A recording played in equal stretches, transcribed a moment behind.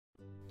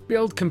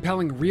Build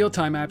compelling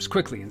real-time apps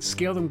quickly and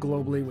scale them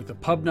globally with the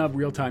PubNub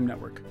Real-Time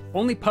Network.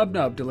 Only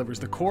PubNub delivers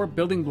the core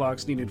building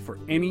blocks needed for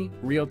any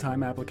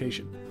real-time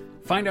application.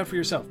 Find out for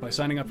yourself by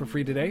signing up for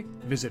free today.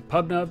 Visit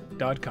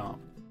pubnub.com.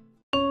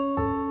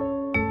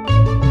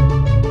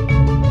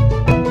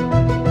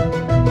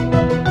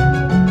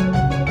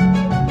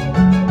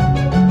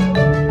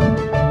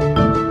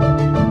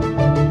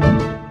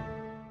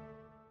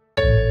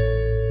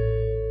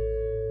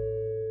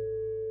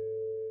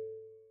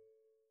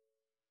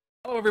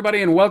 Hello,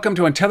 everybody, and welcome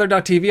to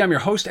Untether.tv. I'm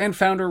your host and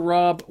founder,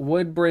 Rob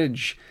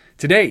Woodbridge.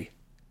 Today,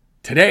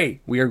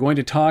 we are going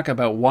to talk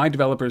about why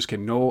developers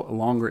can no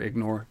longer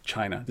ignore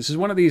China. This is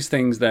one of these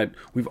things that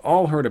we've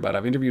all heard about.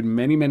 I've interviewed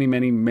many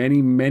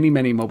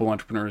mobile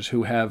entrepreneurs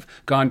who have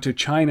gone to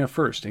China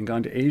first and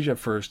gone to Asia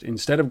first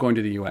instead of going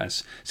to the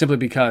US, simply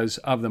because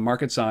of the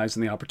market size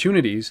and the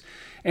opportunities.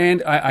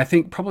 And I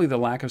think probably the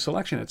lack of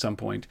selection at some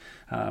point,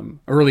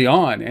 early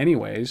on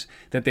anyways,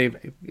 that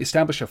they've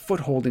established a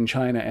foothold in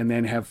China and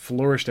then have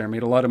flourished there,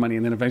 made a lot of money,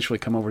 and then eventually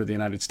come over to the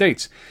United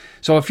States.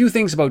 So a few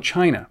things about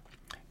China.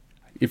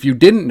 If you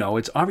didn't know,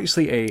 it's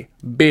obviously a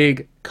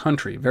big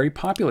country, very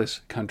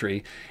populous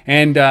country.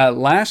 And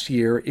last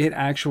year, it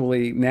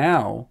actually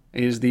now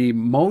is the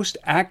most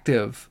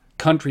active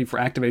country for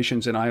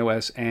activations in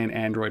iOS and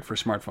Android for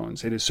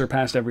smartphones. It has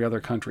surpassed every other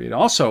country. It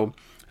also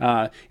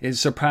has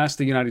surpassed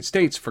the United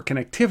States for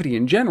connectivity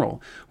in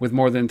general, with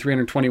more than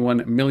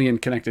 321 million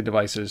connected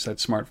devices,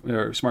 that's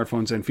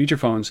smartphones and feature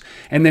phones.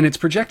 And then it's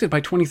projected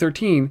by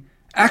 2013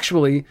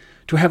 actually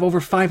to have over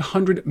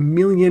 500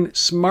 million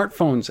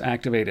smartphones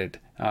activated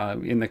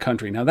in the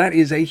country. Now that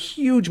is a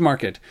huge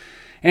market.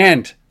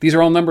 And these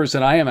are all numbers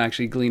that I am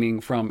actually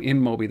gleaning from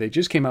InMobi. They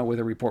just came out with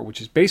a report,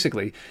 which is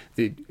basically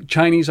the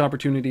Chinese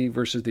opportunity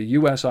versus the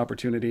US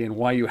opportunity and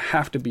why you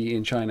have to be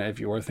in China if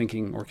you are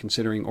thinking or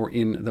considering or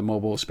in the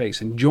mobile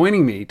space. And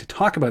joining me to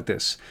talk about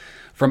this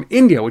from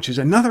India, which is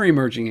another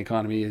emerging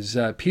economy, is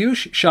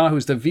Piyush Shah,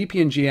 who's the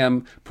VP and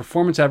GM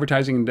Performance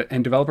Advertising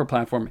and Developer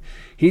Platform.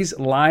 He's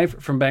live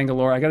from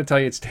Bangalore. I got to tell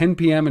you, it's 10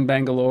 p.m. in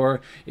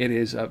Bangalore. It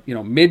is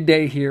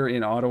midday here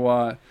in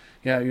Ottawa.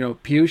 Yeah,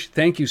 Piyush,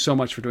 thank you so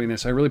much for doing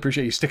this. I really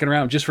appreciate you sticking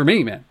around just for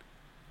me, man.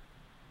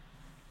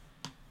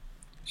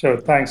 Sure.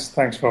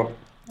 Thanks, Rob.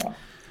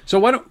 So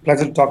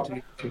Pleasure to talk to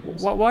you.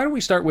 Why don't we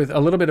start with a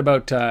little bit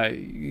about,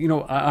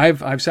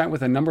 I've sat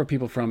with a number of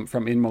people from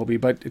InMobi,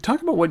 but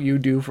talk about what you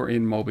do for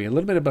InMobi, a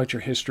little bit about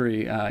your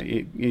history,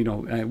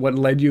 what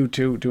led you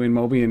to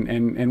InMobi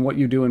and what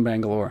you do in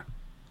Bangalore.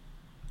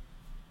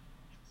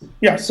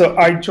 Yeah, so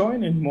I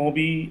joined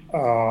InMobi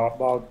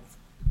about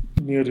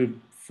nearly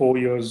 4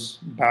 years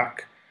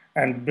back,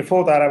 and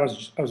before that, I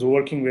was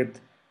working with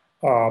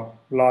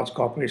large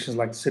corporations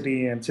like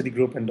Citi and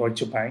Citigroup and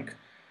Deutsche Bank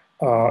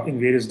in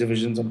various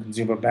divisions of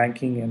consumer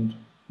banking and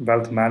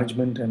wealth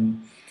management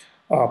and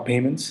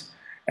payments.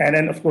 And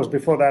then, of course,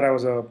 before that, I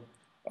was a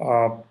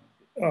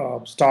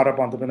startup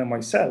entrepreneur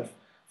myself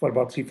for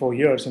about 3-4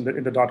 years in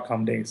the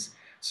dot-com days.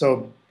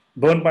 So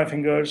burned my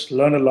fingers,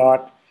 learned a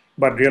lot,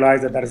 but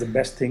realized that is the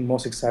best thing,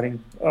 most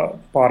exciting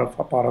part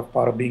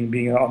of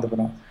being an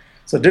entrepreneur.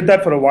 So did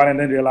that for a while and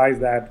then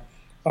realized that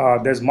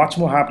there's much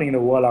more happening in the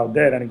world out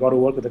there, and I got to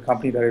work with a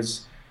company that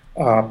is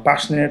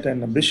passionate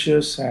and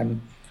ambitious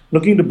and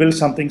looking to build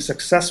something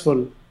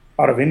successful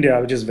out of India,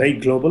 which is very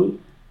global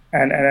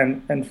and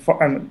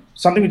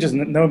something which has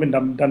never been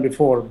done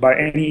before by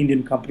any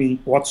Indian company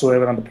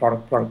whatsoever on the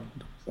product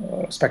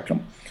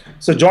spectrum.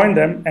 So joined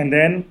them, and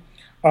then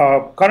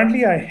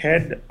currently I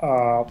head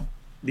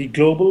the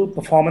global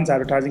performance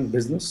advertising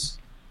business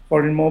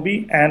for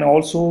InMobi and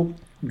also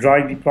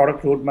drive the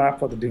product roadmap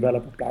for the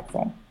developer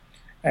platform.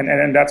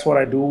 And that's what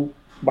I do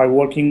by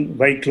working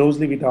very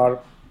closely with our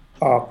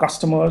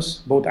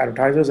customers, both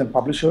advertisers and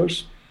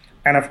publishers,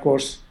 and of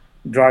course,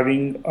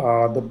 driving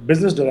the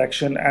business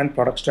direction and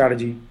product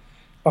strategy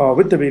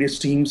with the various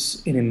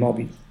teams in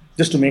InMobi,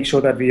 just to make sure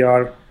that we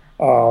are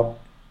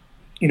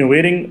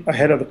innovating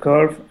ahead of the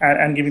curve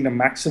and giving the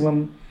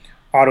maximum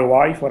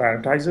ROI for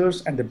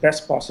advertisers and the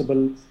best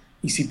possible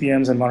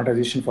eCPMs and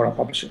monetization for our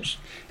publishers.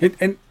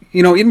 And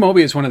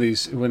InMobi is one of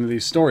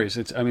these stories.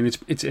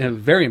 It's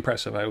very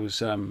impressive. I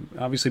was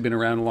obviously been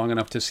around long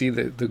enough to see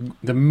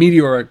the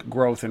meteoric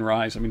growth and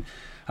rise. I mean,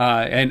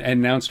 and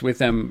announced with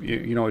them, a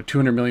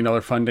 $200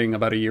 million funding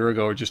about a year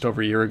ago, or just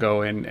over a year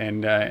ago,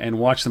 and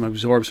watch them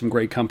absorb some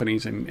great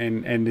companies,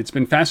 and it's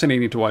been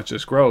fascinating to watch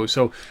this grow.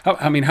 So,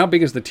 how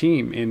big is the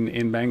team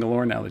in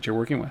Bangalore now that you're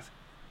working with?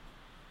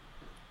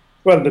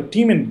 Well, the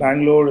team in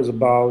Bangalore is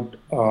about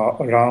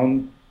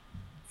around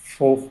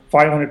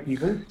 500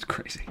 people. It's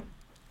crazy.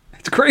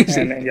 It's crazy.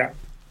 And yeah,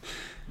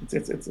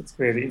 it's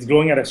crazy. It's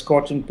growing at a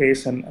scorching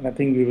pace, and I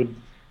think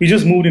we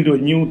just moved into a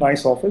new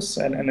nice office,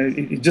 and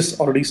it just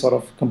already sort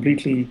of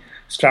completely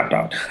strapped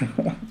out.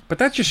 But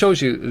that just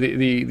shows you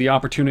the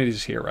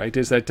opportunities here, right?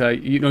 Is that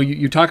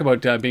you talk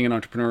about being an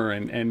entrepreneur,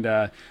 and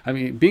I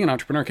mean, being an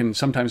entrepreneur can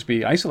sometimes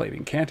be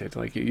isolating, can't it?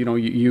 Like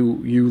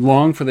you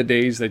long for the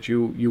days that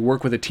you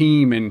work with a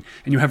team, and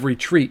you have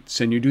retreats,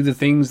 and you do the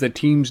things that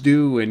teams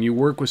do, and you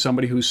work with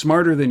somebody who's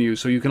smarter than you,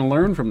 so you can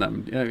learn from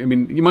them. I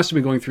mean, you must have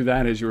been going through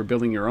that as you were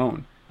building your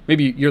own.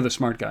 Maybe you're the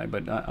smart guy,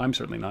 but I'm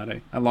certainly not.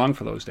 I long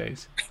for those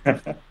days.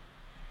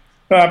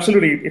 No,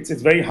 absolutely. It's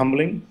very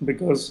humbling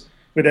because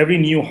with every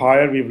new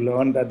hire, we've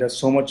learned that there's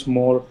so much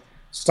more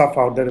stuff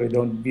out there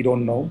that we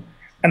don't know.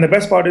 And the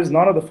best part is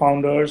none of the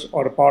founders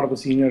or a part of the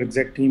senior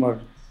exec team are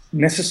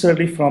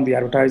necessarily from the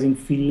advertising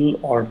field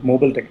or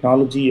mobile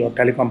technology or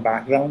telecom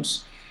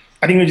backgrounds.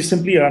 I think we just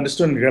simply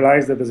understood and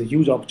realized that there's a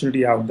huge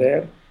opportunity out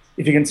there.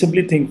 If you can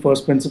simply think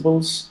first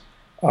principles,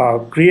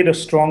 create a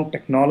strong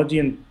technology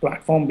and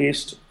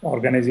platform-based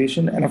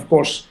organization, and of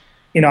course,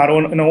 in our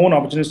own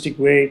opportunistic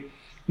way,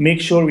 make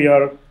sure we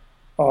are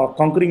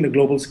conquering the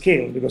global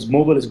scale because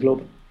mobile is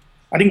global.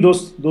 I think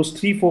those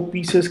three four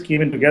pieces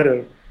came in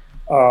together,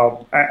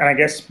 and I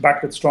guess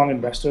backed with strong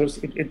investors,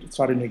 it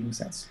started making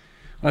sense.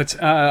 Well, it's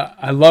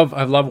I love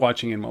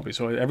watching InMobi.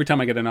 So every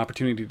time I get an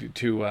opportunity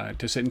to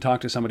sit and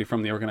talk to somebody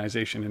from the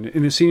organization and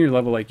in a senior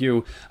level like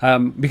you,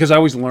 because I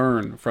always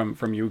learn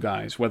from you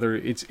guys, whether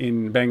it's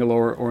in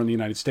Bangalore or in the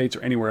United States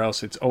or anywhere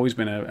else. It's always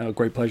been a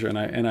great pleasure,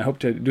 and I hope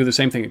to do the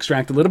same thing,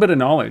 extract a little bit of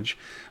knowledge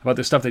about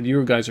the stuff that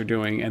you guys are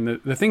doing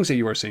and the things that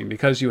you are seeing.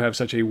 Because you have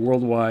such a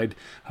worldwide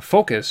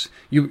focus,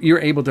 you're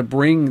able to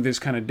bring this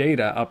kind of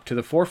data up to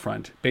the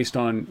forefront based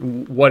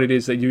on what it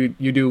is that you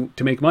do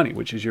to make money,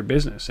 which is your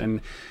business. And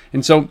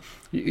so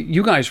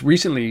you guys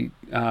recently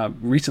at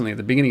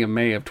the beginning of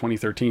May of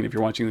 2013, if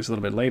you're watching this a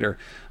little bit later,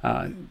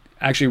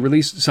 actually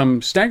released some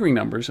staggering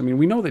numbers. I mean,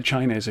 we know that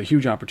China is a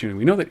huge opportunity.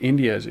 We know that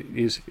India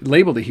is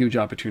labeled a huge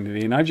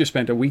opportunity. And I've just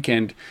spent a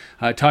weekend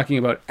talking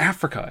about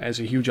Africa as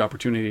a huge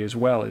opportunity as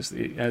well as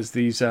as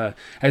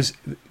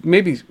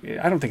maybe,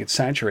 I don't think it's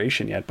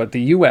saturation yet, but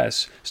the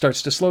U.S.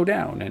 starts to slow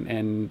down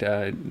and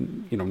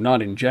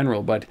not in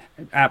general, but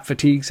app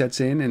fatigue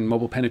sets in and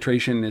mobile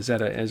penetration is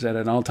at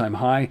an all-time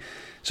high.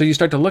 So you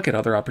start to look at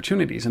other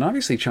opportunities, and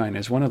obviously China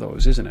is one of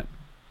those, isn't it?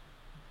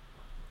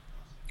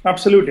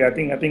 Absolutely. I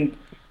think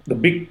the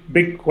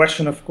big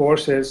question, of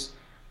course, is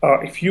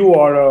if you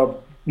are a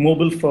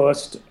mobile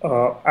first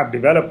app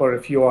developer,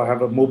 if you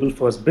have a mobile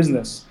first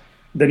business,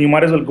 then you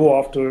might as well go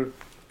after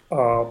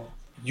uh,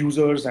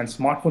 users and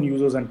smartphone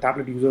users and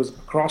tablet users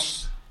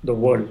across the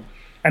world.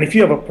 And if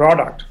you have a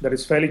product that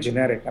is fairly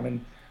generic, I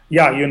mean,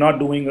 yeah, you're not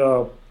doing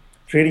a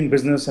trading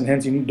business and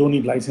hence don't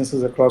need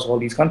licenses across all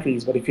these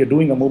countries. But if you're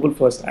doing a mobile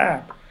first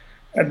app,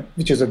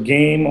 which is a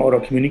game or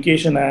a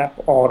communication app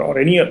or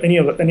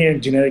any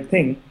generic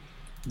thing,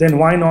 then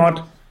why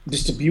not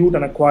distribute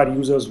and acquire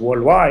users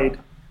worldwide,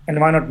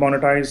 and why not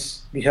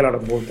monetize the hell out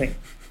of the whole thing?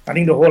 I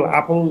think the whole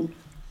Apple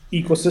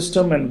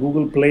ecosystem and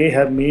Google Play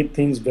have made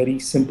things very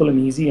simple and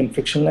easy and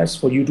frictionless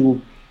for you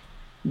to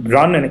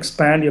run and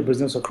expand your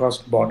business across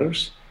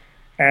borders.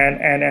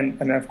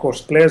 And of course,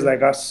 players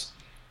like us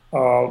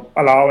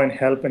allow and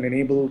help and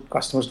enable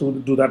customers to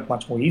do that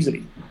much more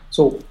easily.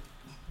 So,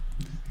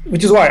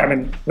 which is why, I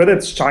mean, whether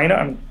it's China,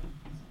 I mean,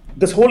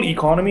 this whole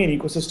economy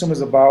and ecosystem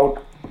is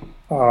about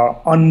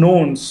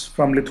unknowns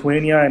from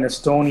Lithuania and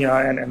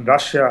Estonia and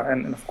Russia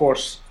and of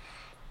course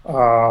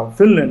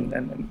Finland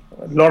and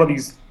a lot of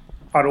these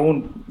our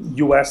own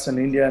US and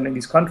India and in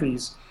these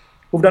countries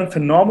who've done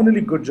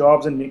phenomenally good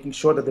jobs in making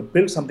sure that they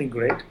build something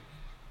great,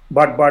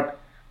 but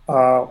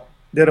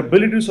their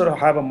ability to sort of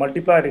have a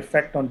multiplier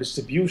effect on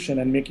distribution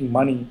and making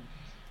money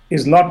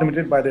is not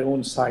limited by their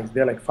own size.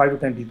 They're like 5 to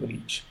 10 people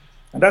each.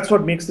 And that's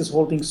what makes this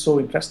whole thing so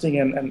interesting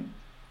and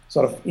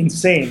sort of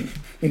insane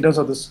in terms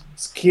of this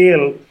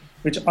scale,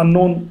 which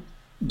unknown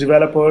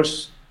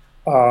developers,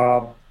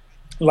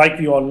 like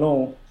we all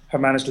know,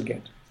 have managed to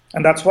get.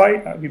 And that's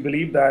why we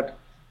believe that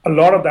a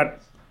lot of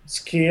that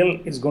scale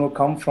is going to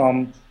come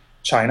from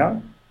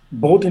China,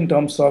 both in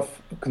terms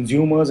of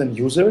consumers and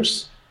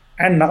users,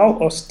 and now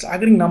a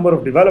staggering number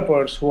of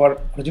developers who are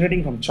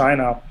originating from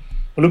China,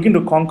 who are looking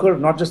to conquer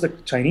not just the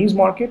Chinese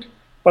market,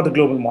 but the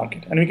global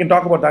market. And we can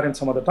talk about that in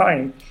some other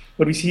time,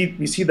 but we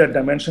see that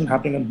dimension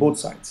happening on both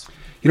sides.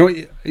 You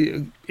know,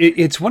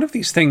 it's one of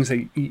these things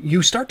that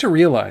you start to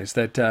realize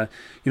that,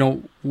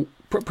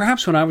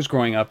 perhaps when I was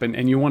growing up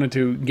and you wanted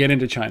to get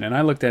into China, and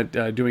I looked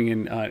at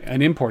doing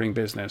an importing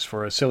business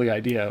for a silly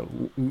idea,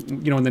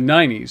 in the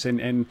 90s,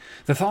 and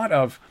the thought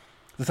of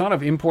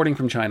importing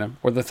from China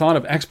or the thought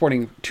of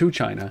exporting to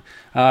China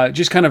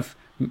just kind of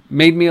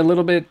made me a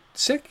little bit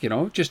sick,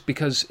 just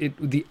because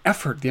the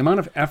amount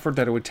of effort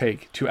that it would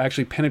take to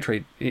actually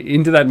penetrate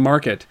into that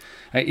market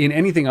in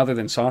anything other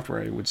than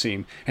software, it would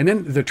seem. And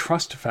then the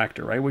trust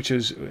factor, right, which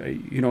is,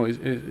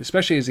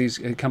 especially as these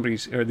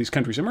companies or these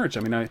countries emerge. I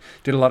mean, I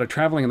did a lot of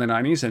traveling in the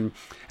 90s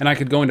and I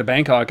could go into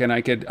Bangkok and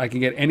I could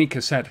get any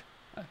cassette,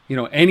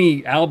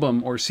 any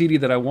album or CD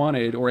that I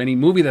wanted or any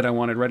movie that I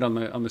wanted right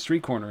on the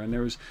street corner. And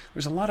there's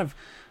a lot of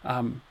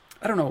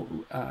I don't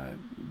know,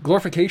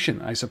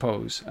 glorification, I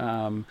suppose,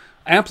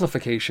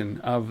 amplification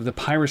of the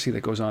piracy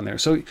that goes on there.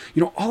 So,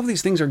 all of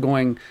these things are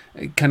going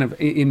kind of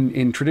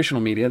in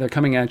traditional media. They're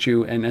coming at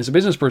you, and as a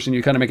business person,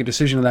 you kind of make a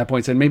decision at that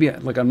point, saying maybe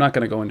like I'm not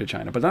going to go into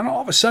China. But then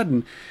all of a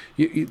sudden,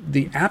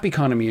 the app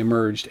economy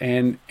emerged,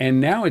 and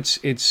now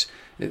it's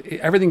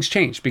everything's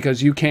changed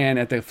because you can,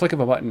 at the flick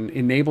of a button,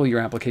 enable your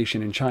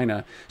application in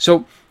China.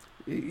 So,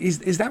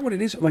 is that what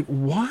it is? Like,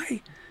 why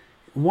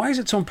is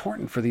it so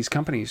important for these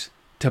companies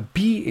to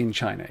be in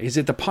China? Is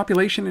it the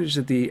population? Is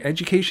it the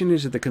education?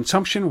 Is it the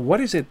consumption?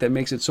 What is it that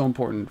makes it so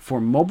important for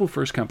mobile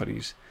first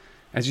companies?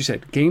 As you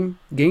said, game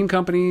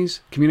companies,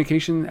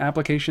 communication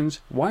applications.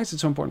 Why is it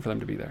so important for them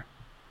to be there?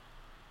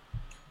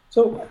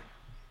 So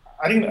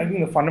I think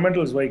the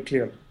fundamental is very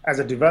clear. As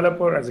a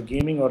developer, as a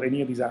gaming or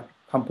any of these app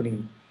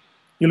company,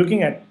 you're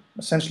looking at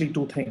essentially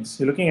two things.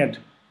 You're looking at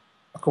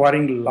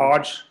acquiring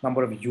large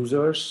number of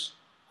users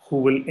who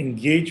will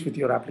engage with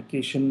your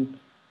application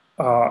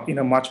in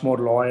a much more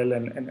loyal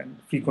and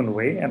frequent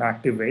way, an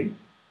active way.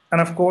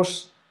 And of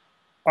course,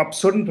 a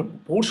certain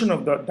proportion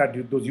of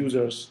those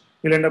users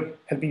will end up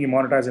helping you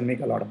monetize and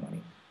make a lot of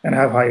money and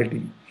have high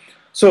LTV.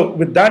 So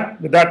with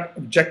that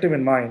objective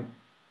in mind,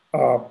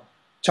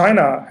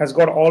 China has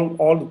got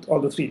all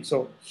the three.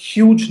 So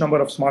huge number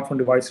of smartphone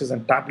devices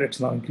and tablets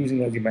now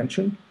increasing, as you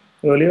mentioned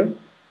earlier.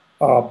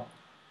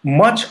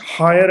 Much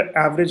higher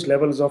average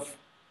levels of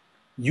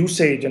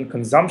usage and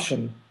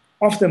consumption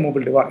of their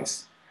mobile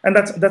device. And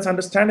that's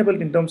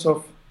understandable in terms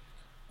of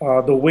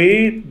the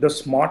way the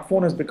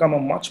smartphone has become a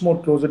much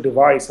more closer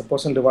device, a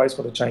personal device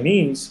for the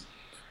Chinese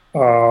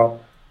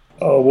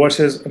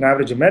versus an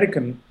average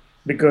American,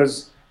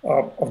 because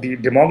of the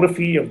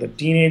demography, of the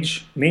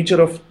teenage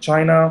nature of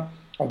China,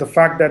 of the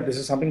fact that this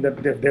is something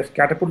that they've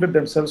catapulted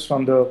themselves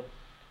from the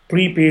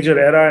pre-pager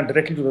era and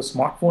directly to the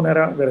smartphone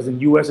era, whereas in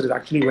US it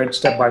actually went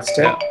step by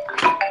step.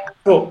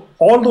 So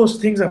all those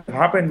things have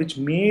happened, which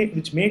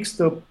makes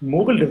the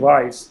mobile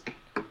device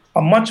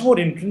a much more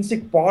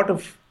intrinsic part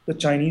of the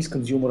Chinese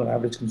consumer or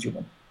average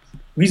consumer,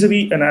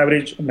 vis-a-vis an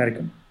average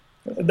American.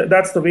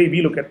 That's the way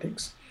we look at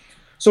things.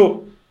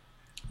 So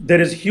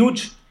there is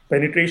huge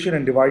penetration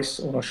and device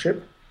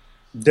ownership.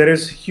 There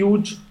is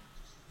huge,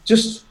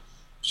 just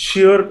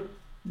sheer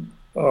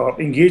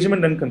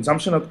engagement and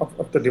consumption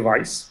of the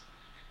device.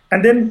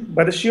 And then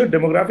by the sheer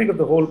demographic of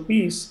the whole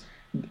piece,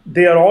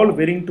 they are all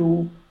willing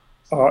to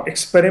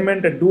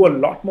experiment and do a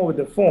lot more with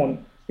their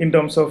phone in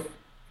terms of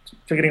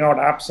figuring out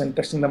apps and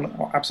testing them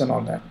apps and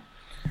all that.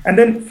 And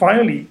then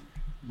finally,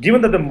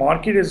 given that the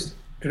market has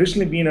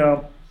traditionally been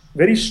a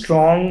very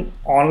strong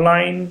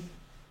online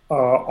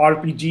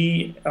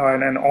RPG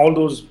and all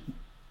those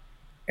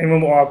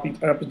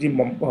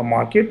MMORPG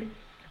market,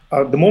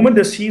 the moment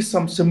they see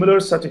some similar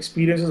such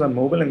experiences on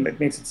mobile and it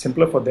makes it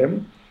simpler for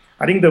them,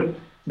 I think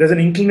there's an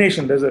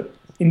inclination, there's an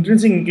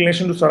intrinsic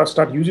inclination to sort of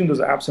start using those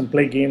apps and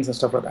play games and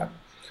stuff like that.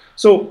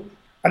 So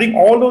I think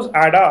all those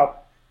add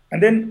up.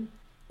 And then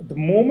the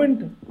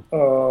moment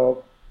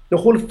the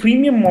whole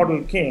freemium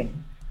model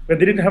came, where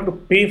they didn't have to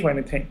pay for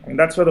anything, and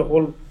that's where the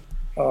whole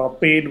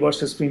paid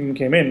versus freemium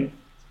came in,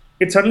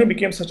 it suddenly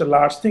became such a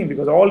large thing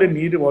because all they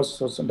needed was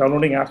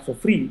downloading apps for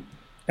free,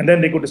 and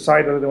then they could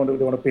decide whether they want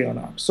to pay or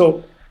not.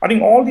 So I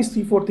think all these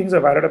 3-4 things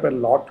have added up a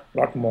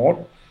lot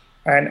more,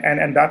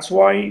 and that's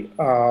why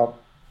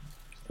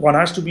one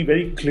has to be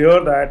very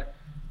clear that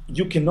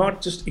you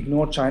cannot just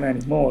ignore China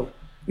anymore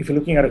if you're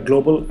looking at a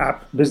global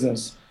app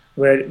business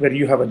where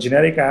you have a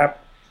generic app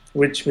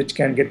which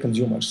can get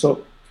consumers.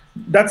 So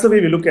that's the way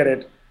we look at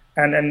it.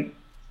 And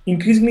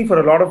increasingly for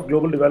a lot of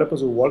global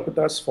developers who work with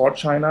us for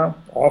China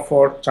or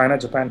for China,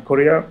 Japan,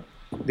 Korea,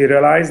 they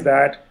realize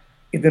that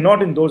if they're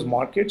not in those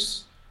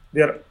markets,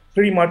 they're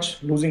pretty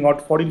much losing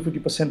out 40 to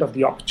 50% of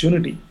the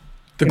opportunity.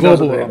 The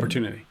global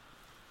opportunity.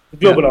 The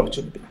global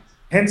opportunity.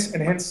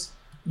 Hence,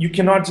 you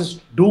cannot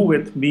just do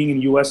with being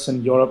in US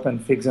and Europe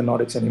and FIGS and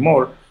Nordics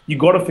anymore. You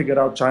got to figure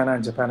out China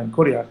and Japan and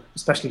Korea,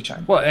 especially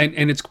China. Well,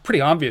 and it's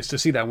pretty obvious to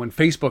see that when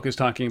Facebook is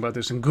talking about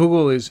this, and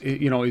Google is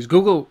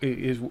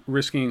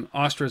risking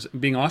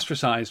being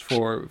ostracized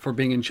for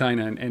being in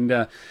China,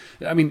 and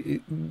I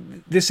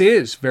mean, this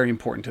is very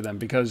important to them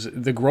because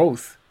the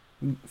growth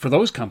for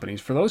those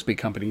companies, for those big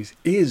companies,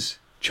 is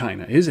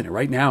China, isn't it?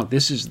 Right now,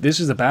 this is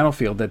the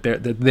battlefield that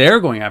they're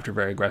going after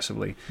very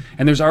aggressively,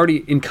 and there's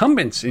already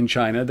incumbents in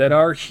China that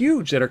are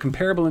huge, that are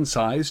comparable in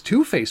size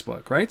to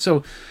Facebook, right?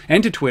 So,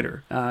 and to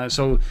Twitter.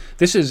 So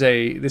this is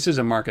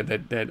a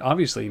market that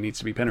obviously needs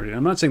to be penetrated.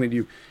 I'm not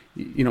saying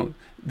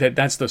that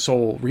that's the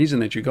sole reason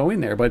that you go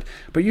in there, but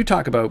you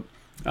talk about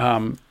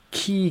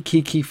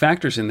key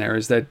factors in there.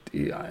 Is that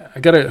I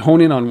got to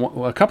hone in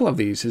on a couple of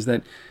these. Is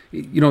that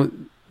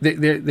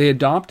they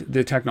adopt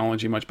the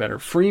technology much better.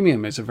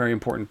 Freemium is a very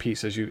important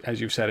piece, as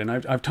you've said, and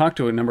I've talked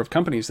to a number of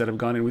companies that have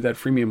gone in with that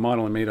freemium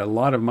model and made a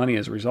lot of money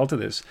as a result of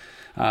this.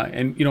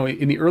 And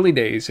in the early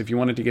days, if you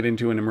wanted to get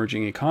into an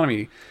emerging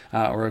economy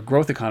or a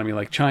growth economy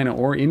like China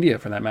or India,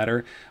 for that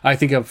matter, I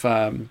think of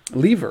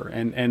Lever,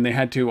 and they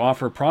had to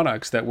offer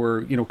products that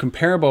were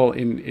comparable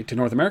to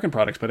North American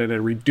products, but at a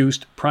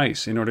reduced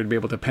price in order to be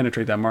able to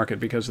penetrate that market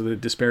because of the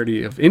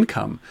disparity of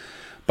income.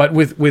 But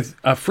with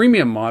a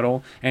freemium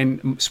model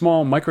and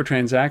small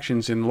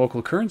microtransactions in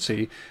local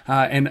currency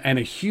and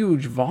a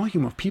huge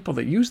volume of people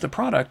that use the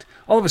product,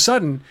 all of a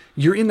sudden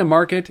you're in the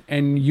market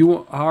and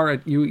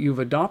you've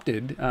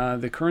adopted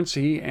the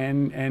currency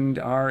and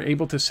are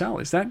able to sell.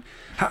 Is that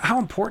how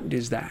important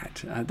is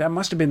that? That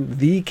must have been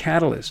the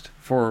catalyst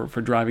for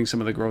driving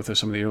some of the growth of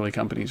some of the early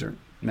companies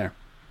there.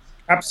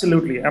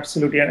 Absolutely,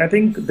 absolutely. And I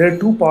think there are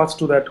two parts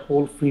to that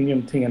whole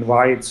freemium thing and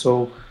why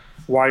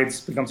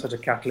it's become such a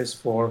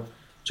catalyst for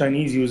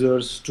Chinese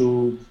users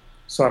to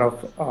sort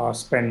of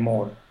spend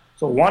more.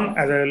 So one,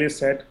 as I earlier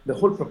said, the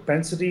whole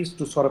propensity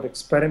to sort of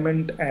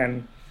experiment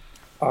and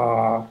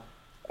uh,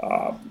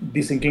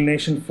 this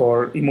inclination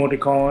for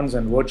emoticons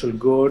and virtual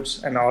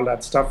goods and all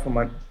that stuff from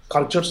a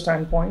culture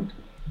standpoint,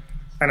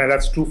 and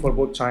that's true for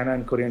both China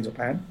and Korea and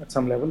Japan at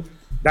some level.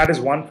 That is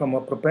one, from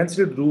a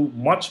propensity to do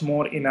much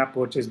more in-app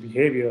purchase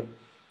behavior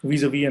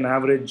vis-a-vis an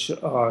average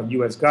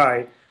US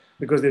guy,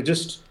 because they've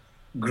just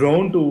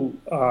grown to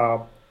uh,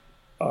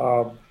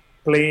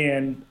 play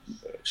and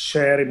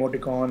share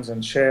emoticons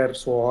and share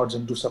swords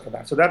and do stuff like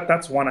that. So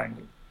that's one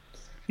angle.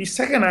 The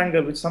second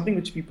angle, which is something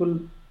which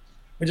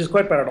is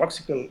quite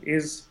paradoxical,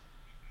 is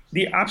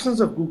the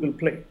absence of Google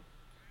Play,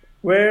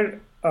 where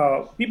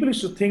people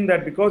used to think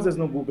that because there's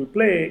no Google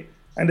Play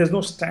and there's no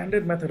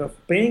standard method of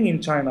paying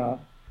in China,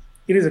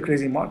 it is a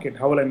crazy market.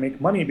 How will I make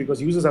money? Because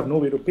users have no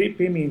way to pay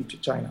me in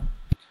China.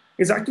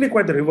 It's actually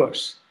quite the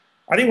reverse.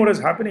 I think what has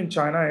happened in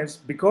China is,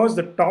 because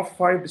the top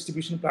 5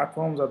 distribution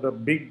platforms are the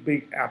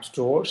big app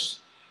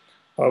stores,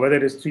 whether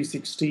it is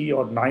 360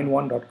 or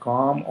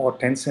 91.com or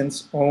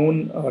Tencent's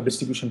own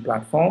distribution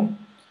platform,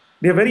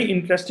 they are very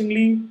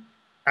interestingly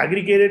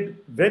aggregated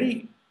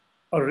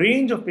a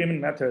range of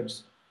payment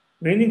methods,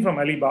 ranging from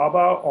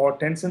Alibaba or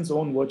Tencent's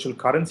own virtual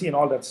currency and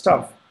all that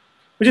stuff,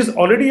 which is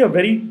already a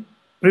very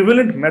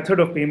prevalent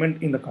method of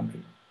payment in the country.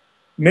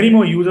 Many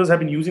more users have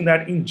been using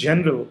that in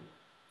general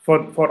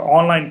for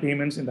online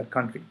payments in that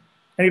country.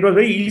 And it was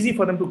very easy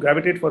for them to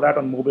gravitate for that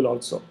on mobile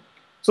also.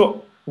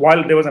 So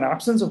while there was an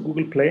absence of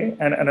Google Play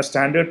and a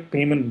standard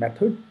payment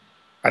method,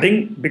 I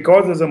think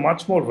because there's a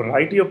much more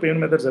variety of payment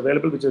methods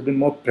available, which have been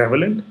more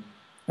prevalent,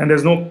 and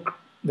there's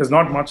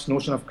not much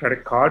notion of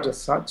credit cards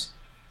as such,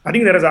 I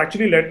think that has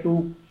actually led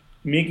to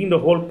making the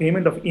whole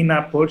payment of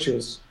in-app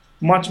purchase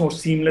much more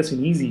seamless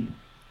and easy.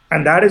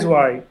 And that is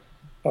why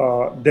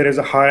there is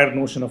a higher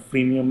notion of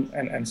freemium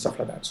and stuff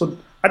like that. So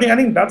I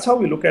think that's how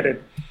we look at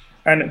it,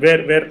 and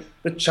where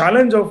the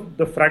challenge of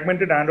the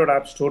fragmented Android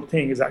App Store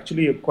thing is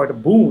actually quite a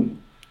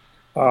boon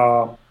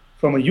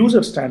from a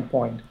user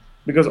standpoint,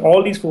 because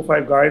all these 4 or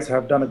 5 guys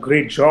have done a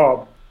great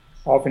job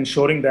of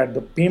ensuring that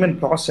the payment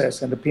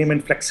process and the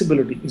payment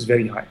flexibility is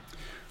very high.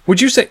 Would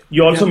you say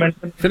You also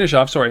mentioned, finish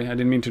off? Sorry, I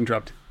didn't mean to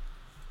interrupt.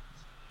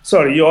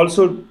 sorry, you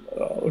also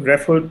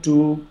referred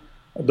to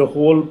the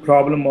whole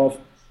problem of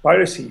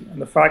piracy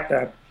and the fact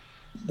that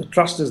the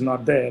trust is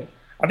not there.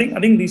 I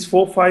think these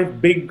 4 or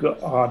 5 big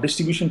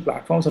distribution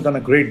platforms have done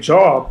a great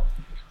job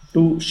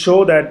to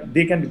show that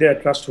they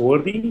are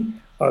trustworthy.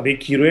 They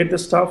curate the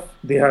stuff.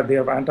 They have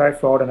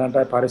anti-fraud and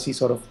anti-piracy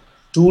sort of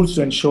tools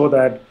to ensure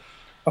that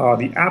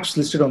the apps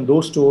listed on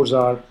those stores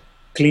are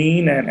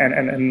clean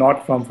and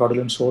not from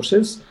fraudulent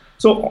sources.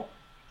 So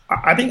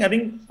I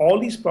think all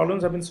these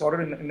problems have been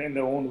sorted in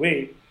their own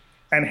way,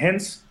 and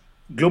hence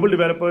global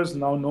developers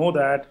now know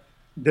that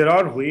there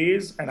are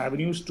ways and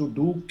avenues to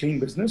do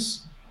clean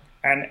business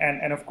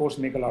and of course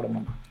make a lot of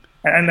money.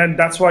 And then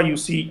that's why you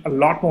see a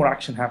lot more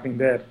action happening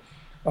there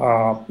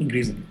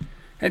increasingly.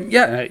 And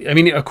yeah, I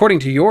mean, according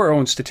to your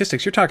own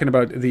statistics, you're talking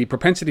about the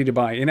propensity to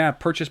buy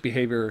in-app purchase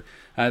behavior.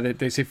 That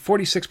they say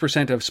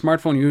 46% of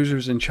smartphone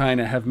users in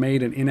China have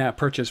made an in-app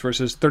purchase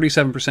versus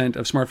 37%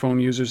 of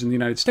smartphone users in the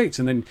United States.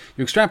 And then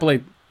you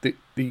extrapolate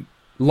the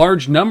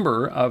large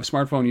number of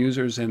smartphone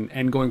users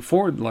and going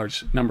forward,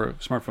 large number of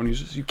smartphone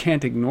users. You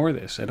can't ignore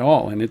this at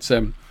all. And it's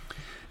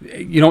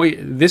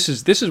this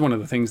is one of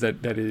the things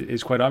that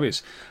is quite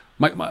obvious.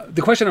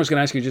 The question I was going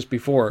to ask you just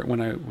before,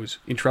 when I was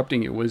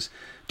interrupting you, was: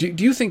 Do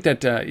you think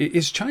that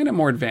is China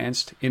more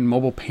advanced in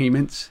mobile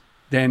payments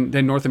than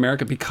North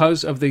America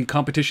because of the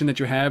competition that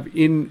you have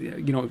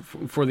in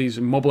for these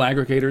mobile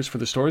aggregators for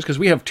the stores? Because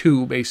we have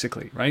 2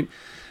 basically, right?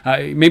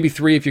 Maybe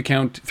 3 if you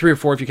count 3 or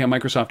 4 if you count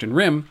Microsoft and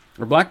RIM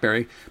or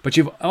BlackBerry. But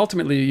you've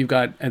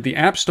got the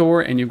App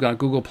Store and you've got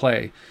Google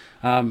Play.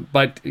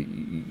 But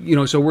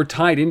so we're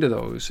tied into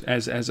those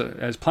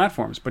as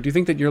platforms. But do you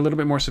think that you're a little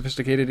bit more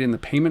sophisticated in the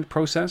payment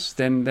process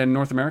than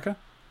North America,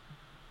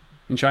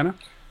 in China?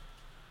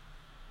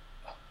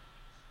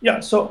 Yeah,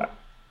 so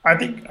I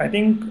think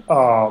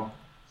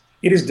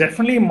it is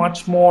definitely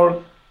much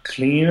more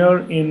cleaner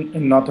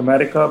in North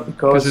America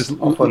Because it's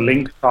because of a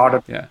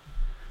yeah,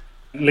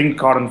 linked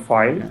carbon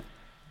file.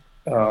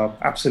 yeah,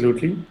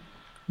 Absolutely.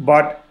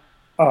 But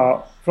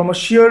from a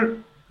sheer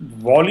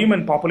volume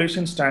and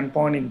population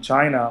standpoint in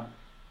China,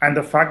 and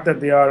the fact that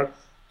they are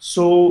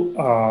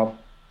so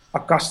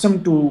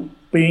accustomed to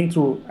paying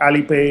through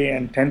Alipay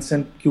and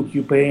Tencent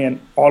QQ Pay and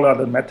all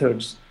other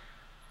methods,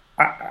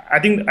 I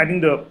think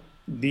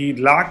the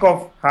lack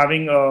of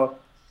having a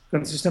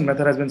consistent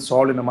method has been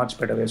solved in a much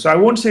better way. So I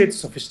won't say it's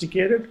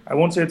sophisticated. I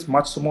won't say it's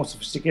much more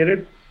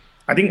sophisticated.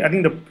 I think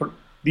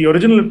the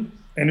original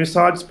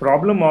envisaged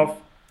problem of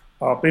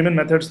payment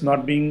methods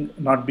not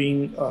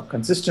being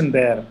consistent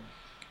there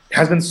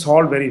has been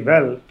solved very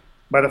well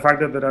by the fact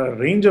that there are a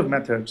range of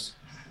methods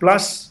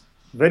plus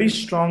very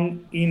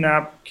strong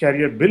in-app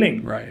carrier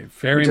billing, right.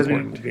 Very which has been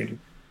important. integrated,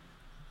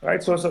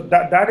 right? So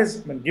that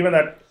is, I mean, given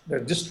that there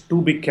are just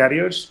two big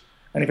carriers,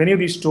 and if any of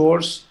these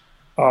stores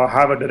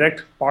have a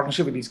direct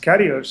partnership with these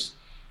carriers,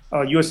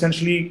 you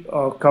essentially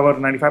cover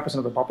 95%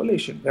 of the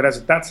population.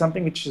 Whereas that's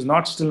something which is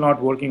not still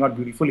not working out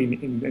beautifully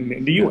in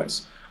the Yeah.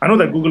 US. I know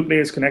that Google Play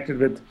is connected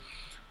with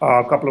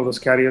a couple of those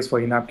carriers for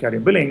in-app carrier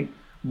billing,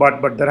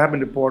 but there have been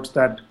reports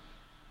that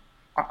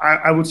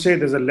I would say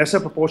there's a lesser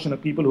proportion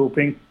of people who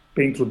are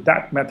paying through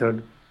that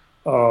method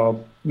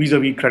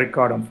vis-a-vis credit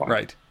card on file.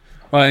 Right.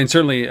 Well, and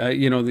certainly,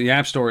 the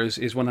App Store is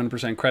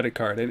 100% credit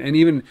card, and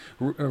even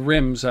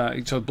RIMS.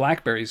 So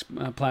BlackBerry's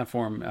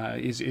platform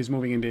is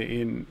moving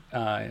into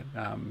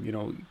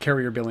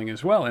carrier billing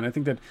as well, and I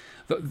think that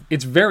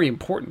it's very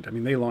important. I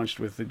mean, they launched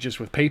with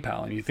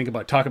PayPal, and you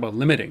talk about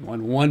limiting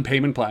on one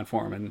payment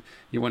platform, and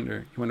you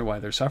wonder why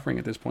they're suffering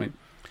at this point.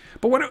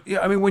 But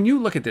I mean, when you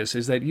look at this,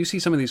 is that you see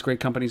some of these great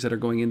companies that are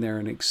going in there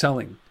and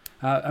excelling.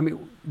 I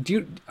mean,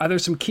 are there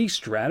some key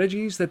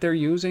strategies that they're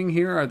using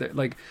here? Are there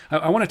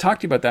I want to talk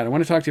to you about that. I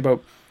want to talk to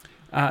you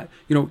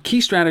about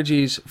key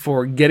strategies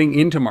for getting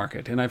into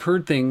market. And I've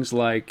heard things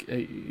like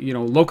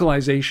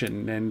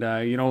localization, and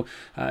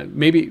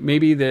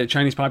maybe the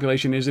Chinese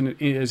population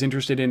isn't as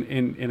interested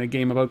in a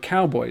game about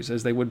cowboys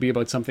as they would be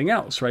about something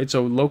else, right?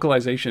 So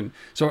localization.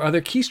 So are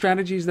there key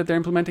strategies that they're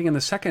implementing? And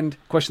the second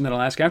question that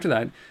I'll ask after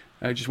that,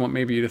 I just want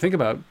maybe you to think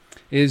about,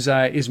 is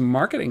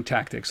marketing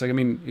tactics. Like, I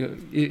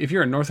mean, if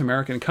you're a North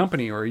American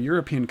company or a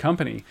European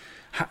company,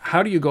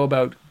 how do you go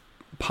about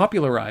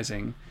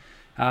popularizing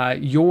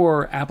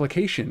your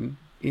application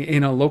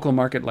in a local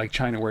market like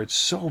China, where it's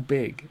so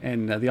big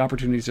and the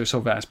opportunities are so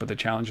vast, but the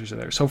challenges are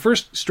there? So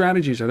first,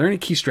 strategies. Are there any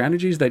key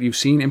strategies that you've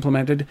seen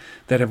implemented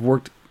that have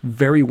worked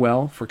very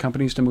well for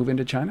companies to move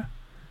into China?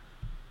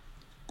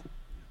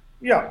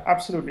 Yeah,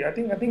 absolutely. I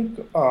think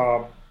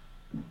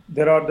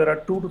there are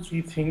two to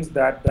three things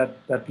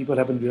that people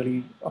have been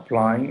really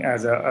applying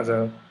as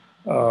a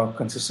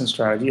consistent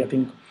strategy. I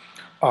think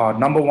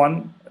number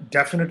one,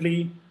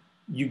 definitely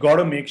you got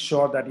to make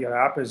sure that your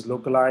app is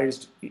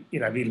localized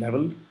in every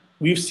level.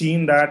 We've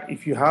seen that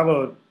if you have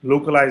a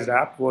localized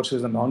app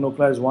versus a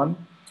non-localized one,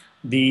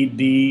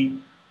 the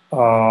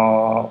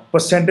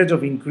percentage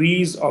of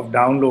increase of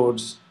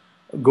downloads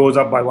goes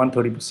up by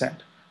 130%.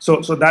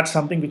 So that's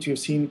something which you've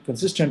seen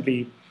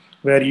consistently,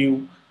 where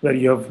you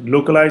have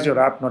localized your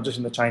app not just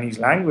in the Chinese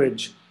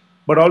language,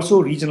 but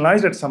also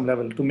regionalized at some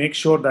level to make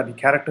sure that the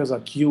characters are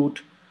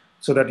cute,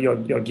 so that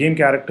your game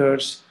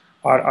characters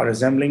are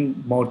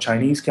resembling more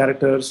Chinese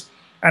characters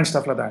and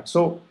stuff like that.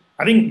 So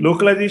I think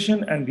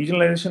localization and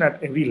regionalization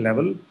at every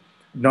level,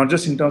 not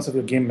just in terms of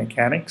your game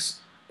mechanics,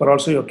 but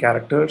also your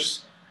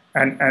characters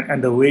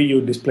and the way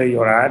you display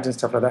your ads and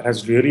stuff like that,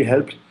 has really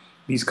helped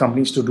these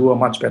companies to do a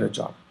much better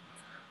job.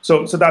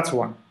 So that's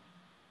one.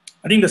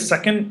 I think the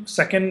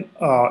second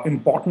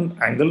important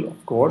angle,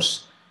 of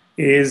course,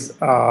 is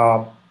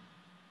uh,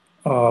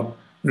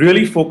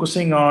 really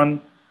focusing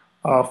on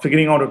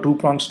figuring out a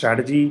two-pronged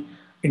strategy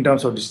in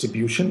terms of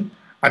distribution.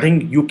 I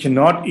think you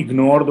cannot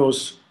ignore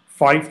those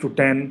 5 to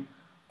 10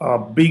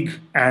 big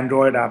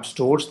Android app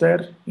stores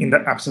there in the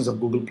absence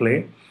of Google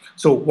Play.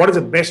 So, what is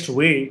the best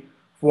way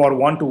for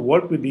one to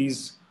work with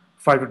these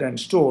 5 to 10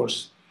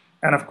 stores?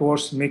 And of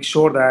course, make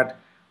sure that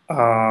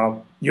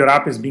your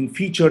app is being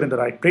featured in the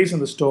right place in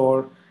the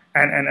store,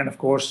 and of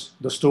course,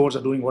 the stores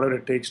are doing whatever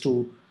it takes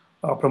to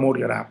promote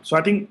your app. So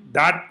I think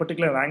that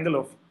particular angle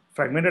of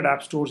fragmented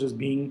app stores is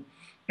being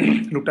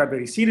looked at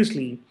very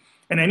seriously,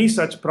 and any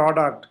such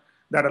product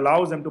that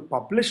allows them to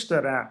publish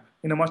their app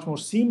in a much more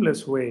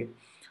seamless way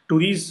to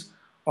these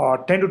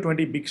 10 to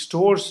 20 big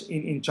stores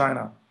in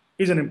China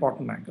is an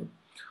important angle.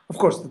 Of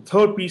course, the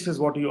third piece is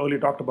what you earlier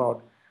talked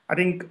about. I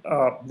think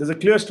there's a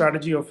clear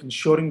strategy of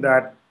ensuring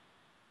that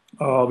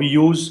we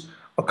use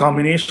a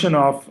combination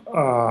of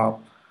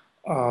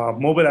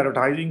mobile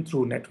advertising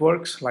through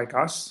networks like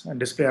us and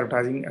display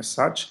advertising as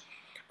such.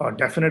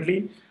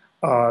 Definitely.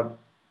 Uh,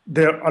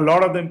 there a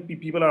lot of them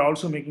people are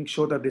also making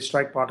sure that they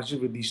strike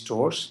partnership with these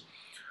stores.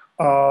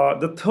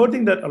 The third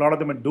thing that a lot of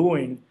them are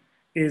doing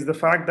is the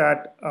fact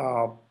that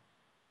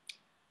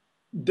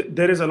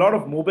there is a lot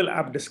of mobile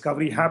app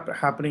discovery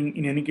happening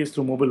in any case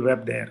through mobile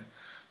web there.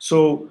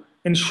 So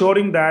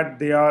ensuring that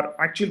they are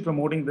actually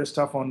promoting this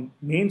stuff on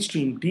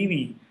mainstream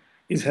TV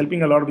is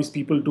helping a lot of these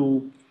people to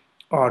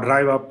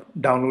drive up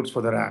downloads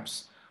for their apps.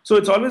 So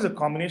it's always a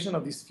combination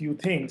of these few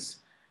things,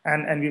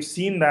 and we've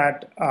seen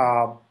that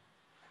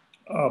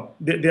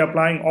they're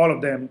applying all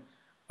of them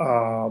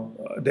uh,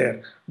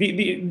 there.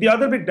 The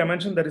other big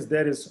dimension that is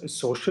there is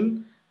social.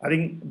 I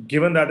think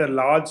given that there are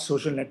large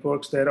social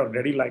networks there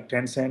already, like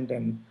Tencent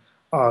and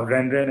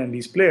Renren and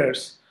these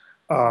players,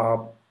 uh,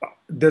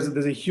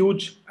 there's a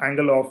huge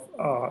angle of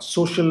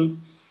social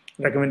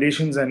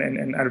recommendations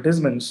and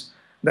advertisements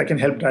that can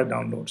help drive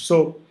downloads.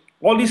 So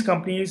all these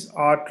companies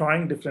are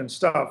trying different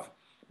stuff,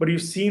 but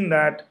you've seen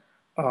that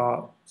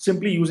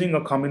simply using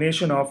a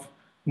combination of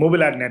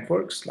mobile ad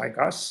networks like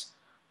us,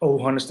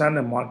 who understand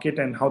the market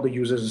and how the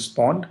users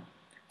respond,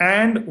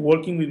 and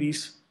working with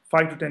these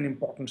 5 to 10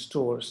 important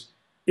stores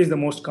is the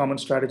most common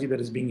strategy that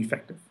is being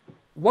effective.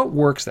 What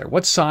works there?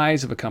 What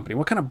size of a company?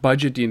 What kind of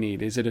budget do you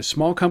need? Is it a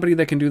small company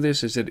that can do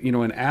this? Is it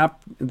an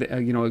app?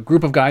 A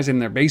group of guys in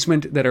their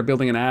basement that are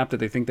building an app that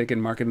they think they can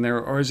market in there,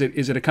 or is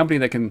it a company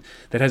that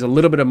has a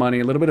little bit of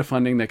money, a little bit of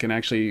funding that can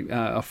actually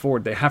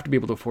afford? They have to be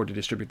able to afford to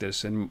distribute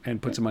this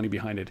and put some money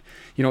behind it.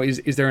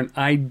 Is there an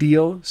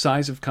ideal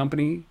size of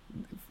company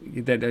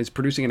that is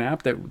producing an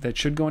app that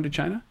should go into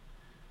China?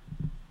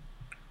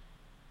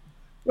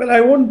 Well,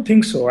 I wouldn't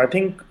think so. I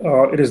think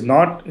it is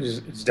not.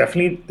 It's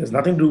definitely there's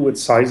nothing to do with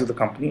size of the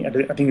company. I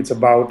think it's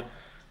about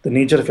the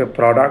nature of your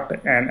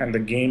product and the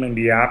game and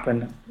the app,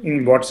 and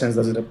in what sense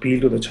does it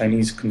appeal to the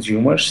Chinese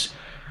consumers.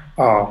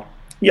 Uh,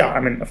 yeah, I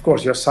mean, of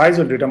course, your size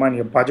will determine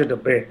your budget a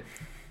bit,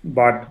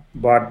 but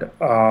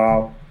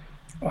uh,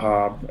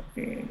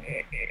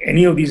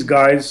 any of these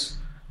guys,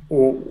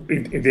 or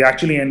if they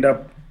actually end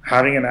up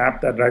having an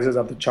app that rises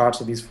up the charts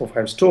of these 4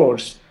 5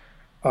 stores,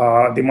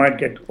 they might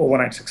get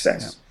overnight Yeah.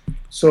 success.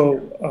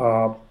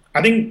 So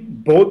I think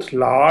both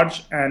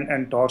large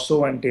and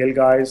torso and tail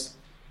guys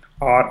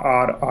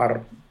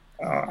are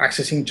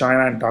accessing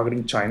China and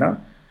targeting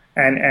China,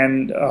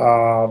 and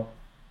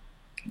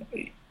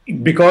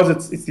because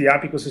it's the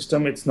app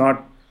ecosystem, it's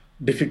not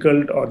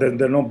difficult, or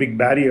there are no big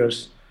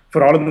barriers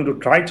for all of them to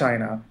try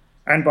China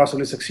and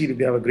possibly succeed if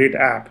they have a great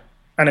app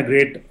and a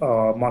great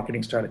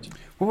marketing strategy.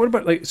 Well, what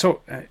about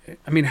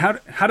I mean,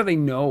 how do they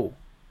know?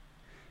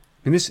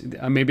 And this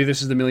maybe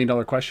this is the $1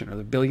 million question or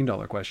the $1 billion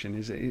question.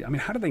 I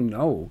mean, how do they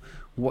know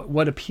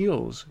what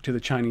appeals to the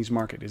Chinese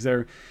market? Is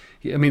there,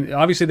 I mean,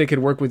 obviously they could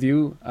work with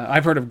you.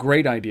 I've heard of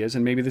great ideas,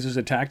 and maybe this is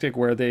a tactic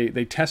where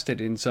they test it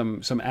in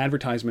some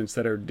advertisements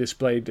that are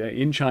displayed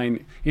in China,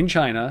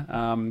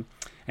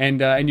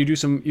 and you do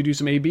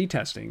some A/B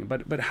testing.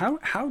 But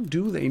how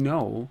do they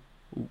know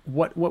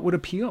what would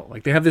appeal?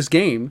 Like they have this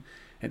game,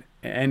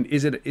 and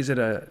is it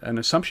an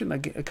assumption?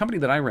 Like a company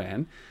that I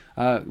ran,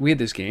 we had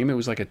this game. It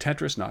was like a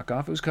Tetris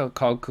knockoff. It was called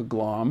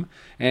Kaglom,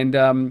 and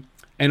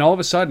all of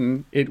a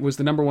sudden it was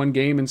the number one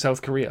game in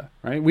South Korea.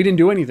 Right? We didn't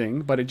do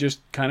anything, but it just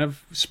kind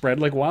of spread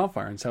like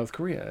wildfire in South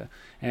Korea,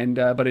 and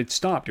but it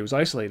stopped. It was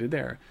isolated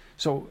there.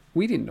 So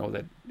we didn't know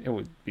that it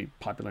would be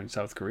popular in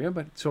South Korea.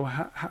 But so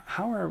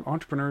how are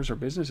entrepreneurs or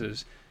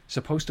businesses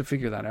supposed to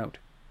figure that out?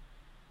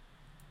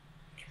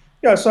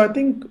 Yeah, so I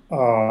think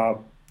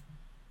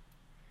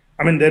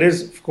I mean there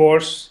is of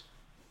course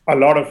a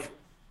lot of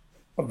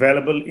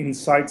available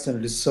insights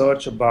and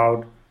research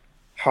about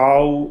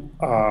how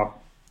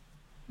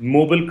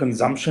mobile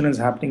consumption is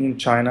happening in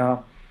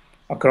China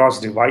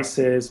across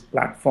devices,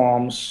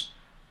 platforms,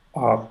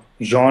 uh,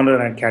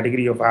 genre and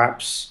category of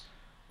apps,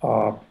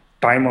 uh,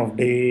 time of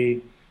day,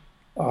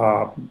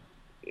 uh,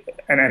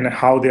 and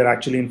how they're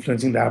actually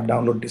influencing the app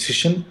download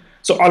decision.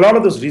 So a lot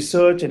of those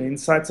research and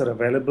insights are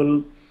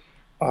available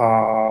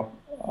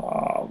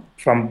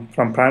from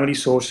primary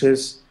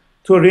sources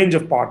to a range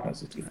of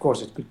partners. Of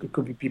course, it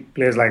could be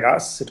players like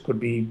us. It could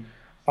be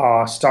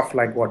stuff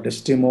like what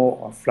Destimo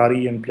or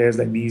Flurry and players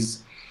like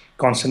these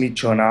constantly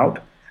churn out.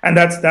 And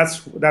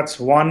that's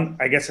one,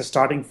 I guess, a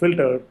starting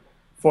filter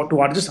for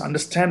to just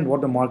understand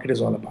what the market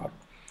is all about.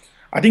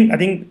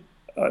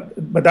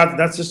 But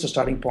that's just a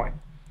starting point.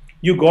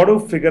 You got to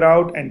figure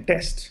out and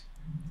test,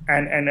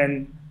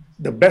 and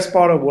the best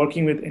part of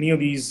working with any of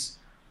these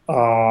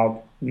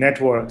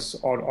networks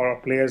or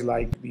players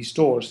like these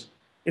stores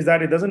is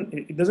that it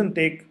doesn't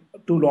take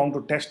too long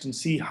to test and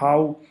see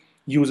how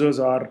users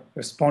are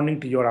responding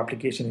to your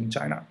application in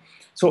China.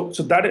 So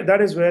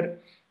that is where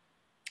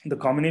the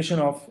combination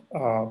of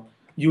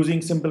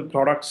using simple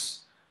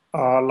products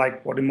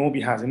like what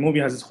Emobi has.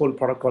 Emobi has this whole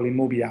product called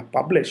Emobi App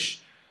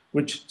Publish,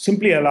 which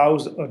simply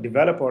allows a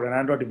developer, an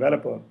Android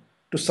developer,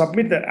 to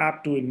submit their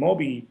app to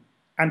Emobi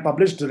and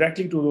publish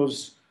directly to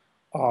those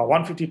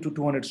 150 to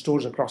 200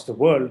 stores across the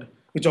world,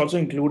 which also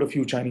include a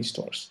few Chinese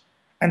stores.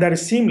 And that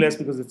is seamless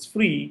because it's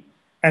free.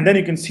 And then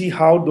you can see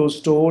how those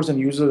stores and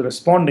users are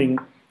responding,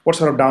 what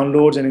sort of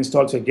downloads and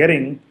installs you're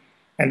getting.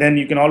 And then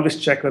you can always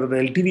check whether the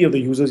LTV of the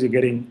users you're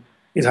getting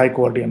is high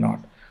quality or not.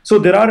 So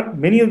there are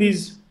many of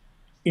these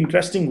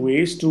interesting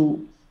ways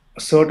to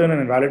ascertain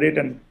and validate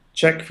and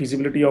check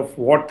feasibility of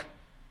what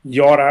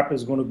your app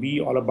is going to be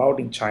all about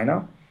in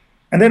China.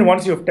 And then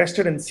once you have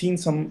tested and seen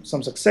some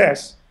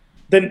success,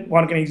 then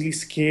one can easily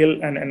scale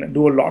and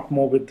do a lot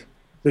more with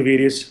the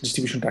various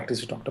distribution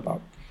tactics we talked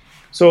about.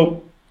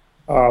 So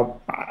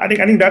I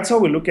think that's how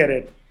we look at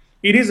it.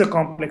 It is a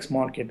complex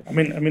market. I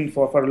mean,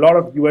 for a lot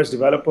of US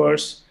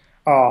developers,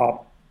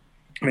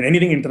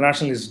 anything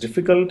international is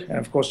difficult, and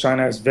of course,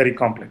 China is very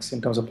complex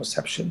in terms of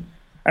perception.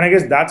 And I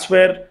guess that's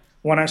where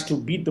one has to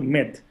beat the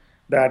myth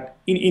that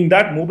in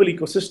that mobile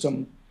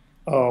ecosystem,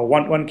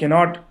 one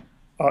cannot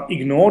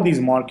ignore these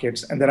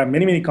markets, and there are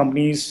many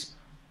companies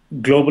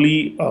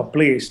globally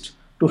placed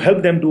to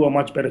help them do a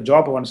much better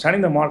job of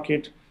understanding the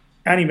market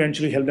and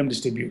eventually help them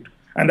distribute.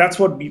 And that's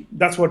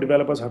what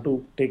developers have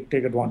to take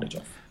advantage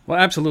of. Well,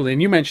 absolutely.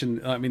 And you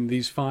mentioned, I mean,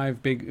 these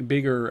five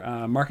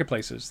bigger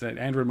marketplaces, that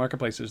Android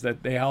marketplaces,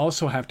 that they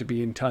also have to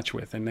be in touch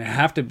with, and they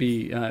have to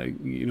be,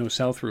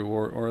 sell through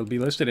or be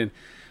listed in.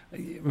 I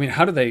mean,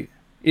 how do they,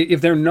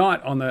 if they're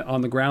not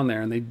on the ground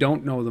there and they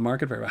don't know the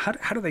market very well,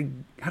 how do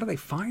they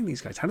find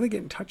these guys? How do they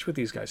get in touch with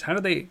these guys? How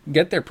do they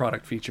get their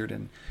product featured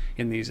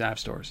in these app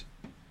stores?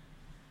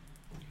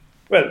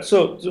 Well,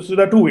 so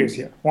there are two ways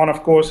here. One,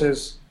 of course,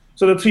 is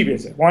so there are three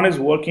ways here. One is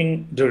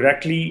working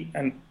directly,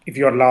 and if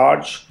you're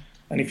large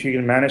and if you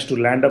can manage to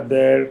land up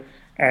there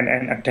and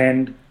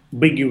attend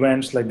big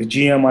events like the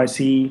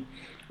GMIC,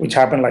 which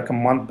happened like a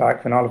month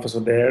back when all of us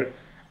were there,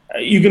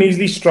 you can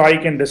easily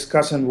strike and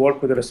discuss and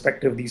work with the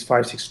respective these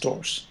 5, 6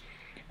 stores.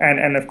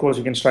 And of course,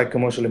 you can strike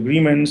commercial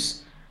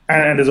agreements.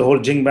 And there's a whole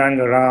jingbang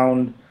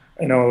around,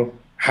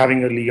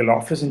 having a legal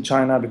office in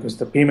China because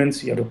the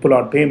payments, you have to pull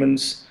out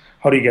payments,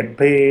 how do you get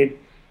paid?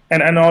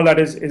 And all that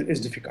is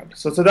difficult.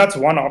 So that's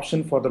one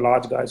option for the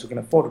large guys who can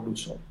afford to do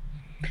so.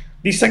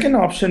 The second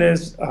option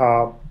is,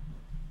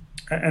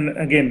 and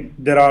again,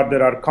 there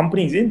are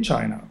companies in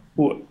China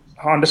who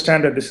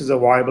understand that this is a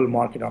viable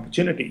market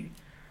opportunity.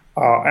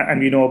 And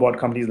we know about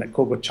companies like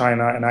Coco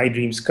China and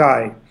iDream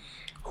Sky,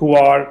 who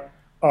are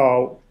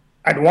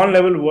at one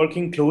level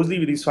working closely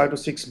with these 5 to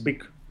 6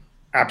 big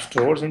app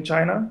stores in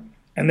China.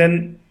 And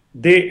then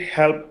they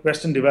help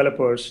Western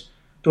developers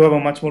to have a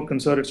much more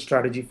concerted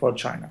strategy for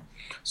China.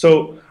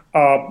 So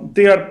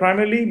they are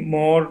primarily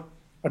more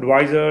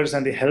advisors,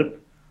 and they help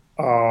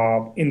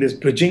in this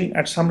bridging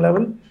at some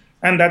level.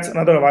 And that's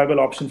another viable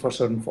option for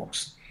certain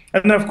folks.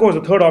 And then, of course,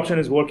 the third option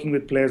is working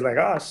with players like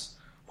us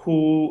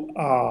who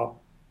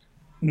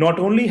not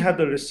only have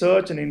the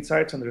research and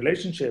insights and the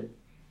relationship,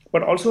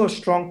 but also a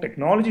strong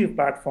technology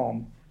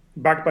platform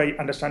backed by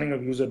understanding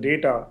of user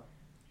data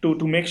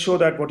to make sure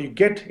that what you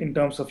get in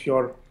terms of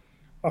your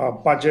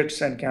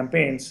budgets and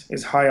campaigns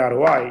is high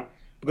ROI,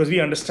 because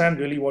we understand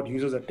really what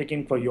users are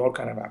taking for your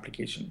kind of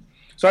application.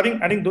 So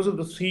I think those are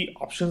the three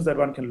options that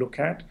one can look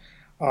at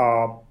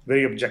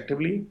very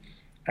objectively.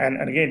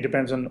 And again, it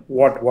depends on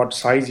what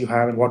size you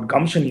have and what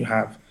gumption you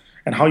have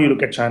and how you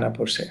look at China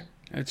per se.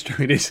 That's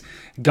true. It is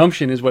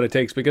gumption is what it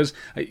takes, because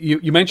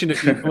you mentioned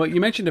it. Well,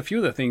 you mentioned a few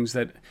of the things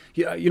that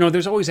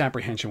there's always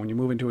apprehension when you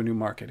move into a new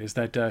market. Is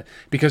that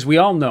because we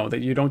all know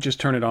that you don't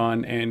just turn it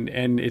on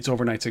and it's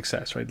overnight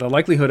success, right? The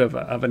likelihood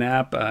of an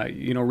app,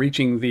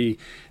 reaching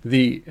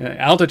the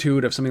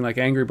altitude of something like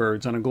Angry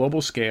Birds on a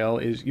global scale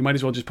is you might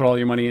as well just put all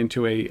your money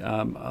into a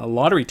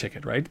lottery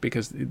ticket, right?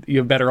 Because you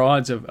have better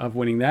odds of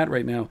winning that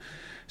right now.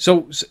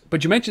 So,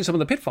 but you mentioned some of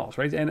the pitfalls,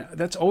 right? And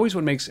that's always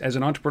what makes, as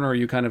an entrepreneur,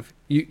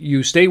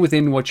 you stay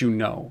within what you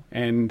know,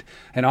 and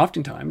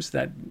oftentimes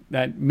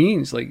that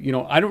means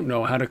I don't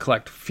know how to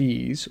collect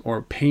fees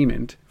or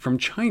payment from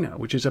China,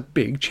 which is a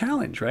big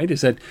challenge, right?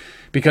 Is that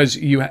because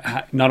you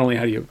not only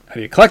how do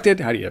you collect it,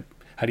 how do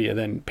you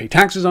then pay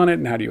taxes on it,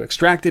 and how do you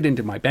extract it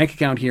into my bank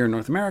account here in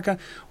North America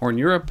or in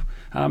Europe?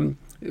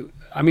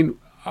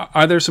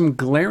 Are there some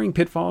glaring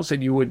pitfalls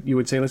that you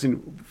would say,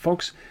 listen,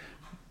 folks,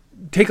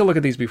 take a look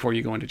at these before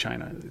you go into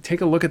China.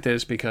 Take a look at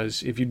this,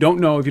 because if you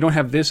don't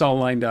have this all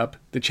lined up,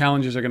 the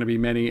challenges are going to be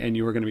many, and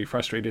you are going to be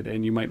frustrated,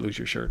 and you might lose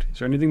your shirt. Is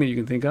there anything that you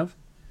can think of?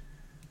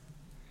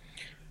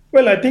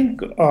 Well, I think,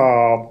 there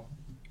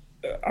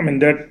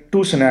are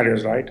two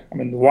scenarios, right?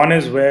 One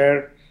is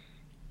where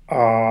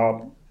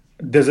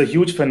there's a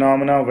huge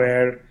phenomena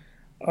where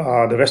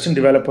the Western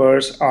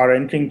developers are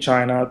entering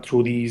China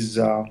through these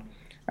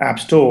app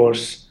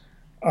stores,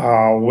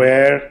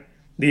 where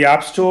the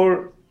app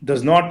store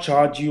does not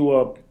charge you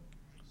a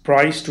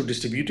price to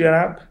distribute your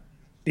app.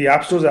 The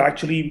app stores are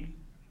actually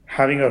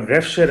having a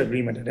rev share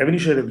agreement, a revenue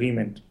share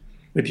agreement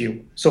with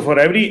you. So for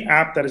every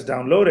app that is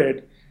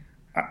downloaded,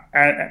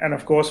 and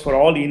of course for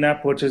all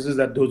in-app purchases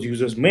that those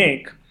users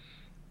make,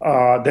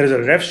 there is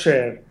a rev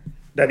share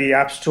that the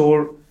app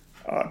store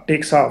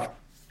takes off,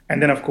 and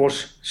then of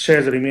course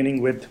shares the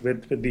remaining with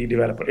the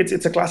developer.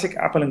 It's a classic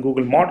Apple and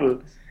Google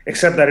model,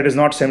 except that it is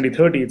not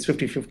 70-30, it's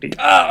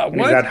 50-50.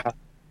 What?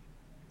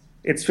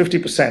 It's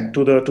 50%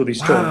 to the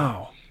store.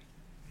 Wow.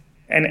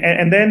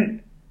 And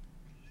then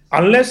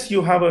unless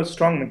you have a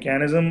strong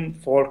mechanism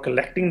for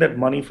collecting that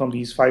money from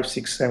these 5,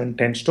 6, 7,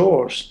 10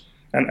 stores,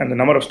 and the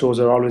number of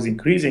stores are always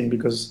increasing,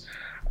 because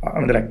there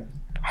are like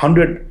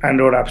 100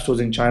 Android app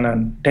stores in China,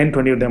 and 10,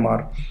 20 of them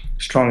are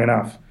strong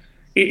enough.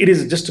 It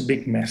is just a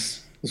big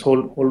mess, this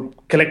whole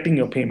collecting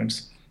your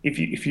payments,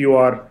 if you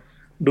are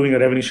doing a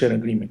revenue share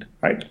agreement,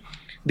 right?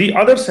 The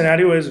other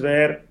scenario is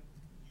where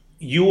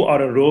you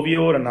are a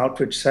Rovio, an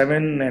Outfit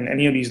 7, and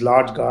any of these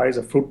large guys,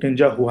 a Fruit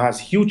Ninja who has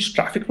huge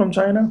traffic from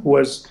China, who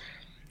has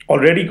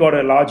already got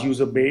a large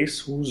user base,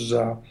 who's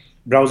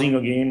browsing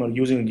a game or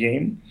using a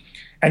game,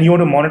 and you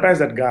want to monetize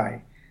that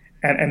guy,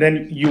 and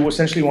then you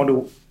essentially want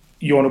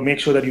to make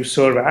sure that you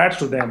serve ads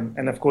to them,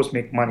 and of course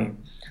make money.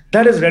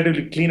 That is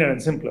relatively cleaner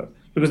and simpler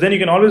because then you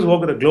can always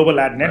work with a global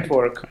ad Right.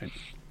 network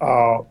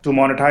Right. to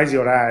monetize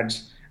your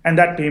ads, and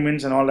that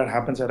payments and all that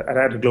happens at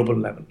a global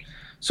level.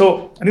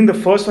 So I think the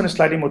first one is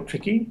slightly more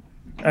tricky,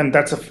 and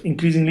that's an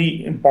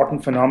increasingly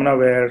important phenomena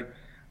where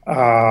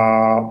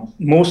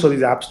most of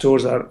these app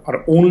stores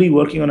are only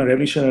working on a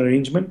revenue share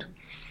arrangement,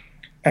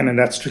 and then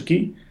that's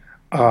tricky.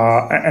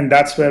 And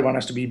that's where one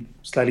has to be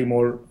slightly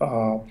more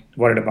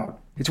worried about.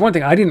 It's one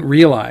thing I didn't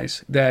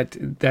realize that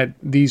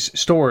these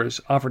stores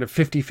offered a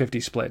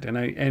 50-50 split,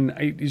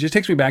 it just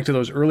takes me back to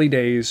those early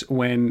days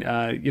when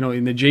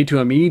in the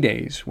J2ME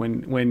days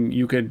when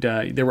you could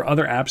there were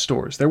other app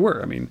stores. There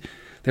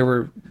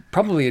were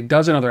probably a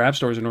dozen other app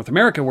stores in North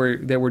America where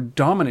there were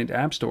dominant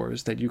app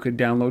stores that you could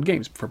download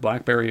games for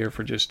BlackBerry or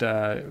for just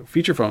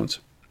feature phones,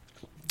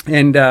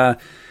 and.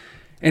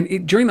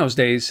 During those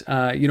days,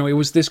 it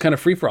was this kind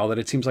of free for all that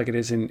it seems like it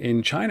is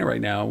in China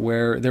right now,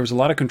 where there was a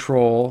lot of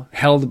control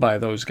held by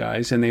those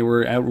guys, and they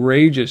were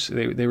outrageous.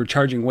 They were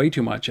charging way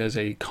too much as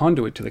a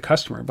conduit to the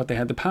customer, but they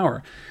had the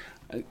power.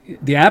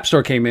 The App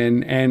Store came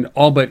in and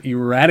all but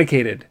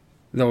eradicated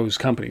those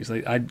companies.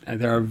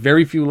 There are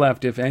very few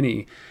left, if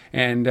any.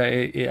 And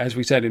as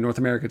we said, in North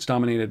America, it's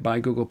dominated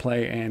by Google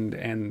Play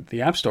and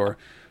the App Store.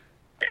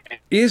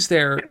 Is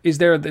there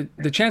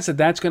the chance that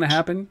that's going to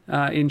happen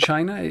in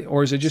China,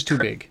 or is it just too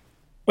big?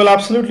 Well,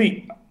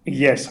 absolutely.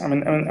 Yes. I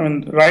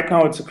mean, right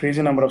now it's a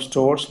crazy number of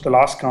stores. The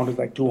last count is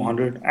like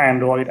 200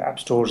 Android app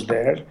stores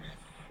there,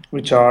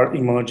 which are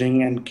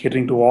emerging and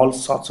catering to all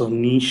sorts of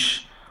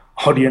niche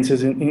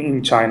audiences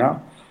in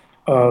China,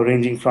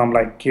 ranging from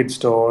like kid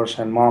stores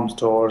and mom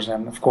stores,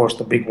 and of course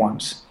the big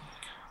ones.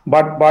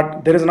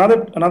 But there is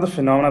another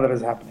phenomena that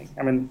is happening.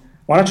 I mean,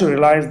 why don't you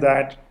realize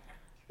that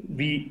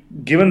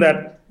given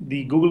that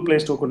the Google Play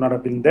Store could not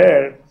have been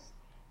there,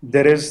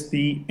 there is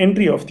the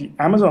entry of the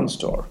Amazon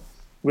store,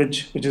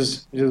 which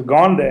is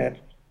gone there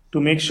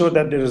to make sure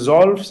that they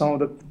resolve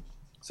some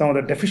of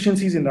the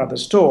deficiencies in the other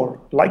store,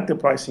 like the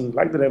pricing,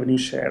 like the revenue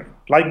share,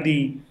 like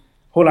the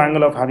whole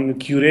angle of having a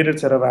curated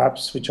set of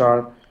apps which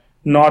are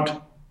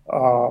not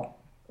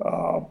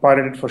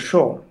pirated for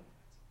sure.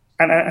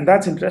 And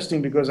that's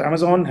interesting because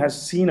Amazon has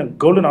seen a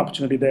golden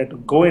opportunity there to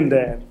go in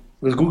there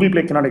because Google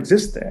Play cannot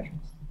exist there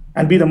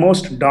and be the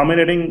most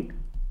dominating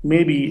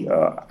maybe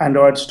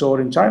Android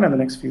store in China in the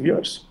next few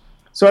years.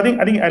 So I think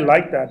I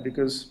like that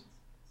because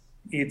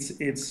it's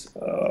it's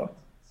uh,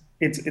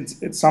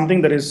 it's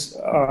something that is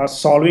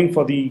solving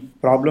for the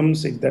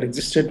problems that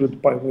existed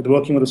with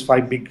working with those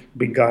five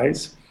big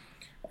guys,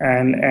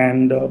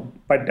 and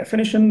by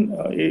definition,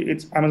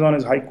 it's Amazon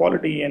is high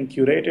quality and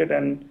curated,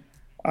 and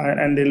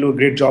they do a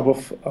great job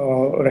of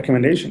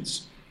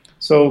recommendations.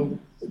 So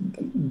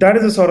that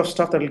is the sort of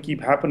stuff that will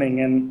keep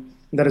happening, and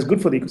that is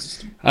good for the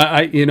ecosystem.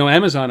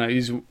 Amazon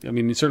is, I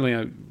mean,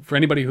 certainly for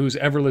anybody who's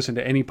ever listened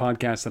to any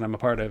podcast that I'm a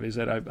part of, is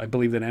that I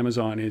believe that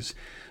Amazon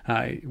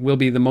will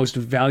be the most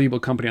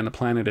valuable company on the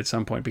planet at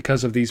some point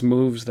because of these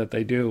moves that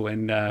they do,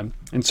 and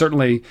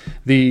certainly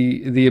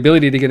the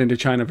ability to get into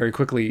China very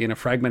quickly in a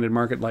fragmented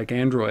market like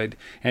Android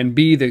and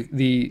be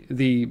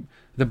the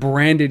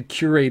branded,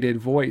 curated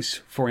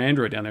voice for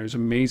Android down there is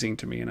amazing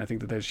to me, and I think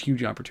that there's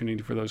huge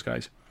opportunity for those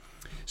guys.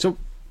 So.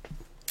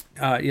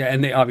 Yeah,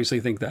 and they obviously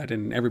think that,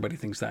 and everybody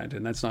thinks that,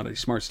 and that's not a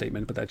smart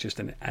statement, but that's just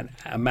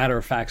a matter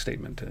of fact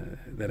statement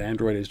that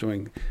Android is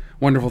doing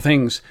wonderful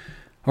things,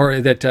 or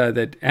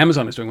that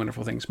Amazon is doing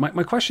wonderful things.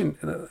 My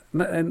question,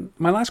 and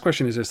my last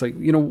question is this: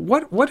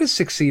 what is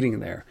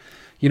succeeding there?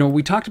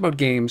 We talked about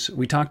games,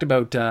 we talked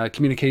about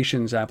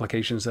communications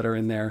applications that are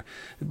in there,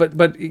 but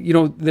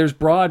there's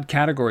broad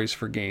categories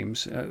for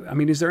games. I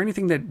mean, is there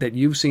anything that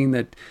you've seen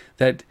that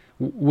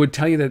would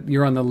tell you that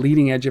you're on the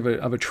leading edge of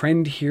a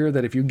trend here,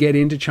 that if you get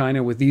into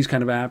China with these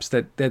kind of apps,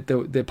 that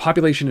the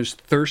population is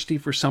thirsty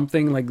for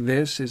something like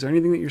this? Is there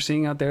anything that you're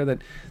seeing out there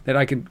that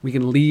we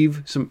can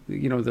leave some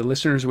the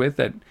listeners with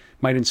that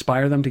might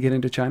inspire them to get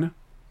into China?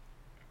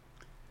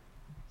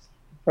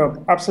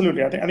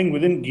 Absolutely. I think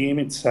within game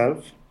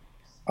itself,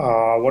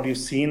 what you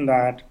see in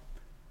that,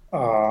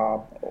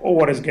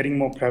 what is getting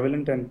more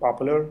prevalent and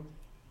popular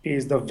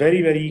is the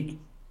very, very,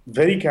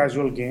 very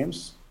casual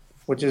games,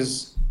 which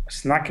is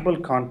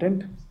snackable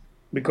content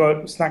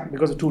because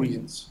of two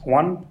reasons.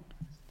 One,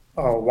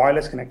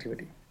 wireless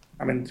connectivity.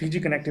 I mean,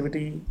 3G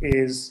connectivity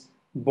is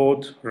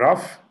both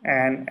rough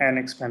and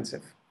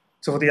expensive.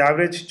 So for the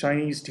average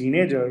Chinese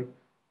teenager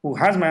who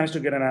has managed to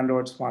get an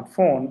Android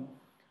smartphone,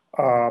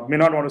 may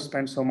not want to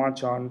spend so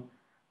much on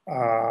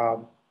uh,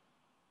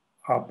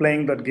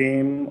 playing that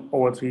game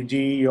over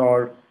 3G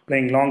or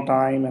playing long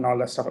time and all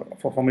that stuff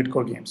for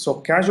mid-core games.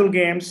 So casual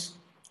games,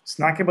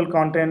 snackable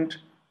content,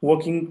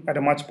 working at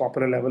a much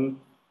popular level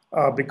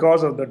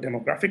because of the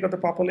demographic of the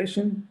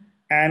population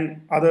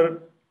and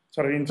other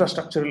sort of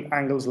infrastructural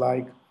angles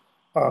like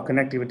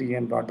connectivity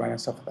and broadband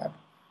and stuff like that,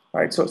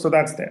 right? So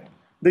that's there.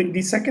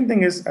 The second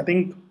thing is,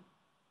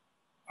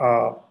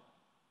 uh,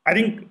 I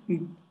think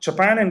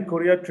Japan and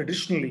Korea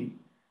traditionally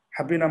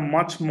have been a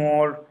much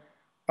more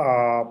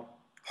uh,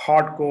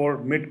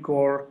 hardcore,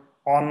 mid-core,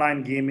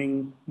 online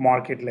gaming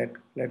market led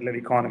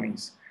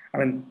economies. I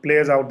mean,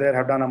 players out there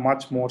have done a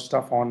much more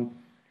stuff on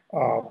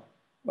uh,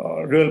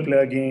 real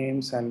player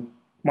games and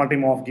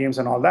multi-morph games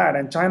and all that.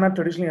 And China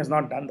traditionally has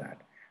not done that.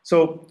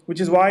 So,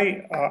 which is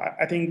why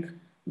I think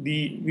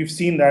we've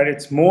seen that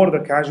it's more the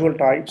casual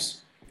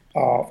types,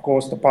 of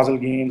course, the puzzle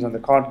games and the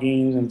card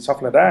games and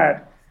stuff like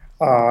that.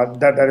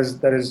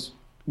 That is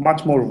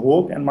much more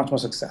vogue and much more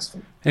successful.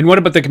 And what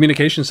about the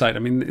communication side? I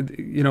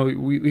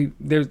mean,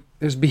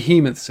 there's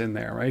behemoths in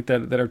there, right?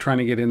 That are trying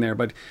to get in there,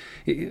 but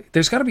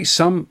there's got to be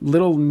some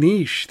little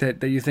niche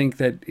that you think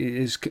that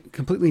is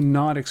completely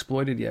not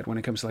exploited yet when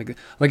it comes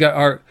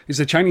to is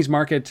the Chinese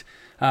market?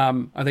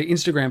 Are they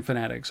Instagram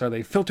fanatics? Are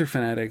they filter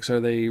fanatics? Are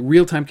they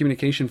real time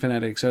communication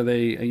fanatics? Are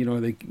they are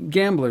they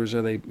gamblers?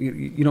 Are they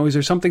is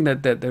there something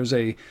that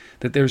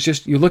there's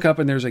just you look up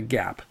and there's a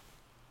gap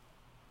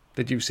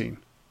that you've seen?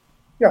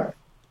 Yeah.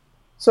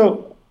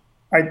 So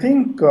I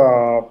think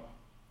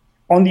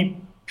on the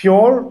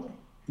pure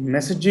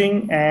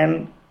messaging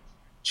and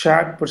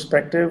chat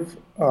perspective,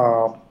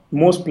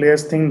 most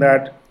players think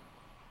that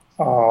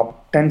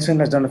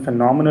Tencent has done a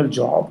phenomenal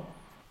job,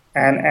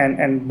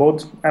 and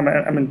both I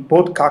mean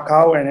both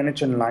Kakao and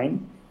NH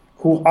Line,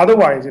 who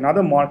otherwise in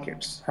other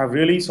markets have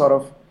really sort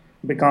of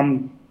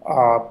become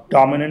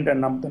dominant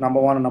and the number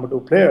one and number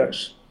two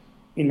players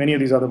in many of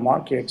these other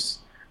markets,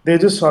 they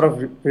just sort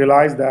of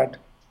realize that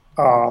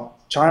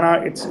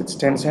China, it's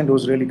Tencent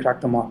who's really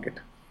cracked the market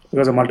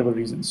because of multiple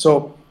reasons.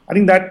 So I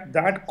think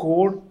that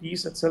core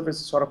piece itself is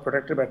sort of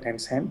protected by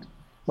Tencent,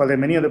 while there are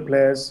many other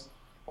players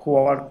who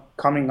are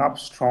coming up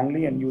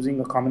strongly and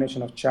using a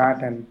combination of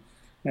chat and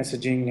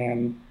messaging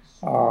and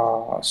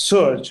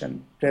search,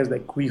 and players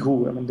like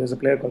Qihu. I mean, there's a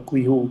player called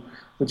Qihu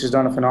which has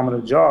done a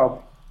phenomenal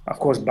job. Of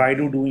course,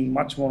 Baidu doing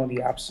much more on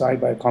the app side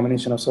by a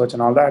combination of search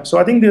and all that. So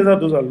I think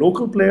those are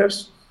local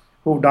players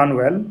who've done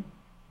well,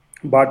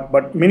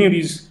 but many of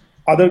these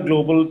other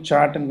global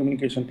chat and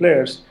communication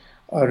players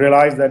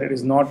realize that it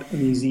is not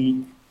an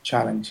easy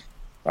challenge,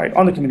 right,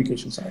 on the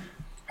communication side.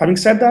 Having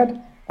said that,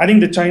 I think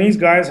the Chinese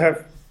guys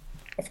have,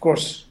 of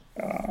course,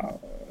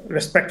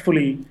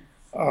 respectfully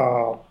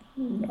uh,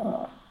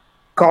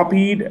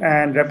 copied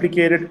and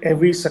replicated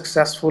every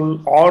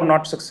successful or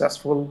not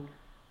successful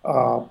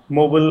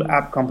mobile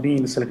app company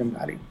in the Silicon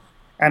Valley.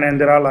 And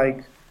there are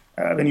like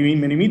when you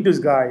meet these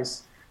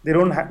guys, they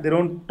don't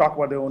talk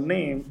about their own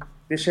name.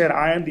 They share,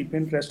 I am the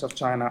Pinterest of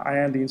China, I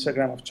am the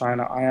Instagram of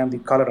China, I am the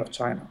color of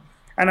China.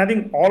 And I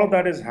think all of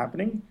that is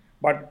happening.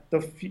 But the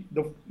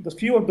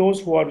few of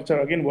those which are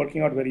again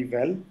working out very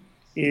well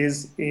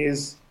is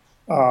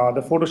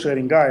the photo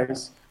sharing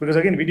guys, because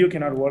again video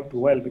cannot work too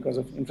well because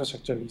of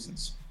infrastructure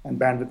reasons and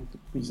bandwidth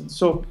reasons.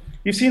 So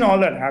we've seen all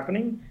that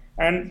happening,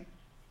 and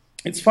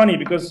it's funny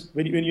because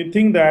when you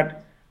think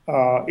that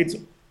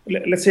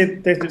let's say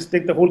let's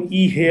take the whole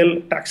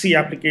e-hail taxi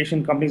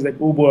application companies like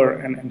Uber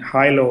and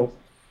Hilo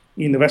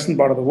in the western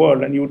part of the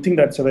world, and you would think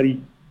that's a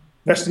very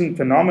western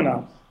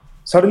phenomena.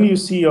 Suddenly you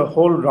see a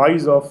whole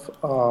rise of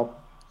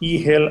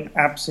e-hail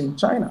apps in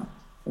China,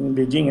 in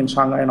Beijing and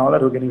Shanghai and all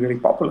that, are getting really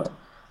popular.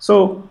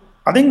 So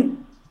I think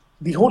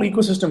the whole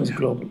ecosystem is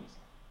global,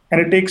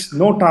 and it takes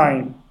no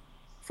time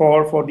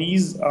for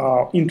these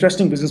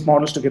interesting business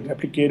models to get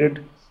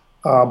replicated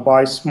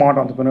by smart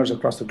entrepreneurs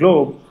across the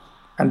globe.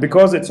 And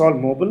because it's all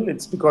mobile,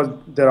 it's because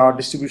there are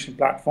distribution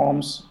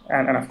platforms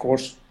and of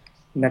course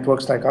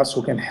networks like us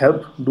who can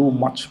help do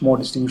much more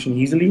distribution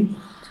easily.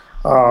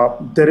 There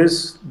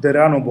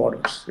are no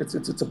borders. It's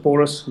a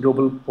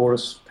global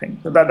porous thing.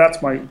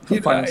 That's my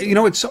final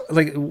statement. It's so,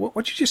 like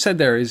what you just said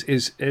there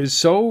is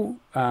so.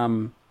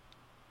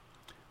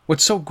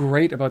 What's so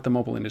great about the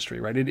mobile industry,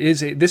 right?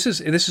 This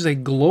is a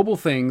global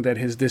thing that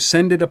has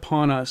descended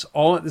upon us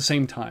all at the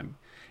same time,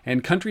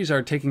 and countries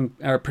are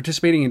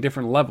participating in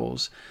different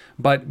levels,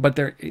 but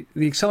the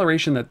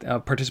acceleration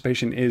that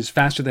participation is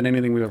faster than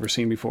anything we've ever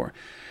seen before.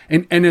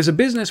 And as a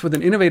business with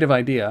an innovative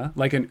idea,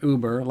 like an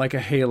Uber, like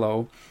a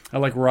Halo,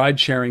 like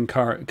ride-sharing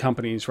car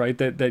companies, right,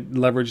 that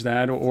leverage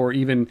that, or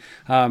even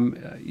hitchhiking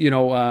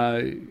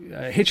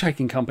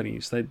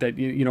companies that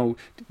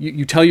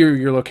you tell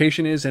your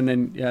location is, and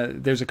then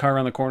there's a car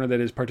around the corner that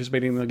is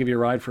participating, and they'll give you a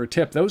ride for a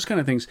tip. Those kind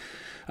of things.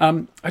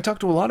 I talk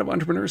to a lot of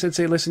entrepreneurs that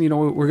say, listen,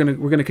 we're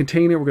gonna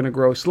contain it, we're gonna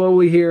grow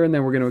slowly here, and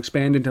then we're gonna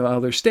expand into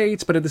other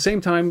states. But at the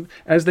same time,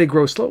 as they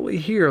grow slowly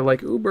here,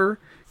 like Uber,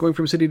 going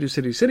from city to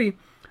city to city,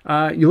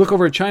 you look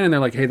over at China and they're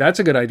like, hey, that's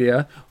a good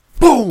idea.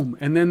 Boom!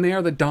 And then they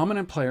are the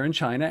dominant player in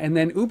China, and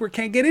then Uber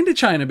can't get into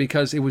China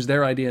because it was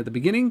their idea at the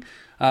beginning,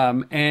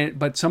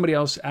 but somebody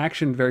else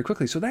actioned very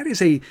quickly. So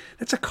that's a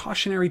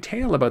cautionary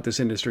tale about this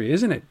industry,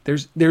 isn't it?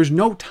 There's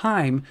no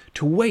time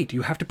to wait.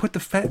 You have to put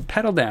the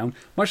pedal down,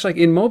 much like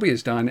InMobi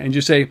has done, and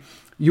just say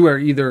you are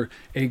either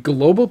a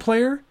global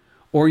player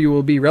or you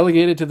will be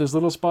relegated to this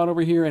little spot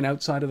over here and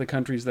outside of the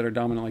countries that are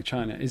dominant like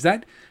China. Is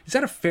that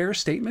a fair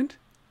statement?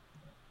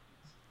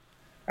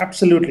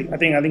 Absolutely. I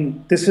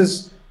think this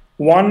is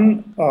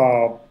one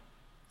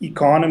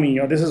economy,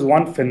 or this is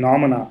one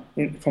phenomena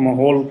from a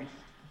whole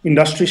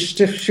industry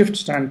shift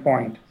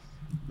standpoint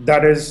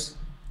that is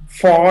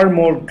far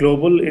more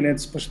global in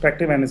its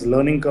perspective and its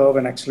learning curve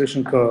and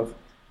acceleration curve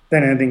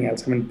than anything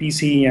else. I mean,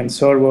 PC and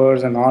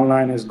servers and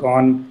online has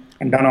gone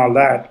and done all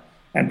that.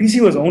 And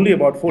PC was only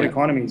about four Yeah.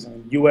 economies: I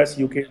mean, US,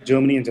 UK,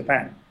 Germany, and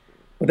Japan.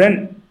 But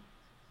then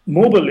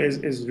mobile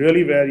is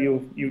really where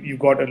you've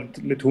got a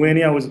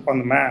Lithuania who's on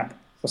the map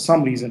for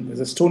some reason.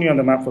 There's Estonia on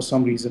the map for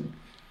some reason,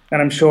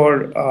 and I'm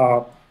sure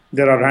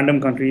there are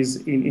random countries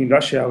in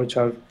Russia which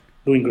are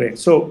doing great.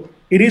 So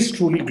it is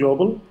truly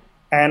global,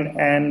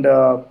 and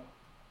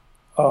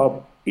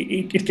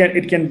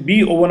it can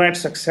be overnight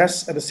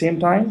success at the same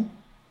time,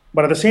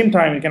 but at the same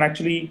time it can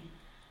actually,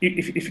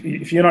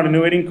 if you're not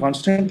innovating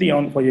constantly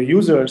on for your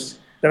users,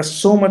 there's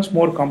so much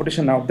more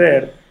competition out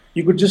there.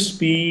 You could just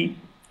be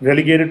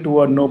relegated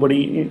to a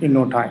nobody in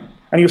no time.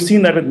 And you've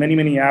seen that with many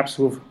apps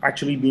who've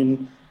actually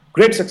been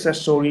great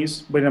success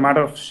stories, but in a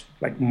matter of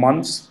like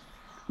months,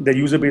 their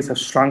user base has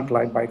shrunk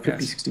like by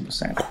 50, Yes.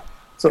 60%.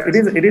 So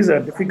it is a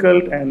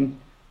difficult and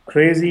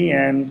crazy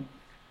and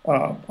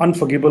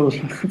unforgivable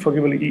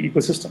forgivable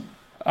ecosystem.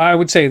 I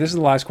would say this is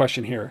the last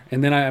question here,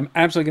 and then I'm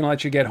absolutely going to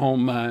let you get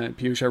home,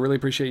 Piyush. I really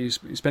appreciate you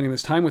spending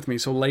this time with me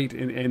so late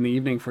in the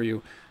evening for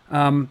you.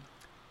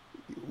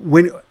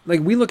 When like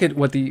we look at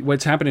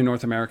what's happened in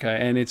North America,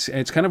 and it's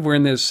kind of, we're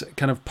in this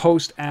kind of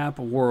post app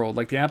world.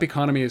 Like the app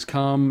economy has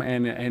come,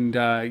 and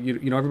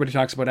you know, everybody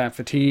talks about app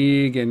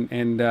fatigue, and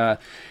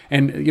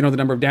you know, the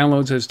number of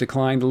downloads has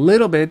declined a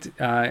little bit,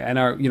 and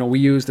our, you know, we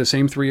use the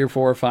same 3 or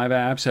 4 or 5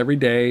 apps every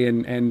day,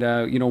 and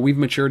you know, we've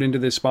matured into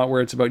this spot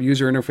where it's about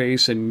user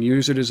interface and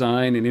user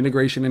design and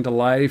integration into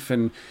life,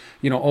 and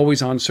you know,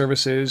 always on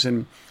services,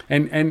 and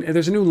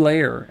there's a new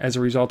layer as a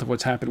result of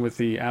what's happened with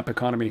the app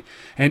economy,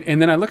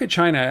 and then I look at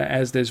China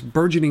as this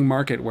burgeoning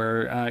market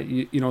where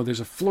you know, there's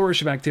a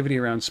flourish of activity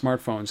around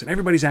smartphones, and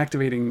everybody's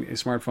activating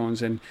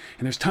smartphones, and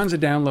there's tons of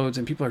downloads,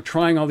 and people are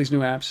trying all these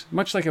new apps,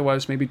 much like it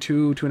was maybe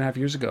 2.5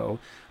 years ago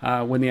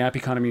when the app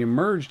economy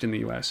emerged in the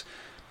U.S.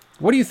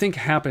 What do you think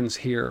happens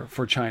here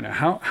for China?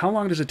 How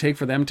long does it take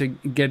for them to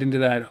get into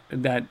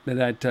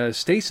that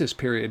stasis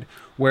period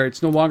where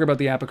it's no longer about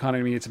the app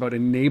economy, it's about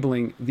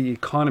enabling the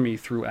economy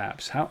through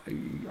apps? How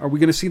are we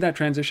going to see that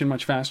transition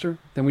much faster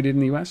than we did in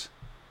the U.S.?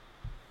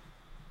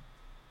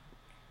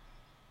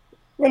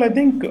 Well, I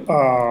think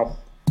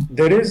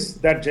there is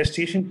that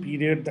gestation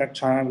period that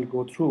China will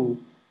go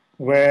through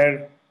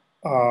where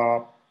uh,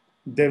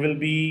 there will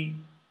be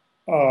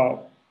uh,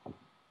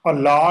 a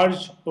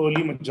large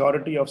early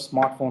majority of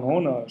smartphone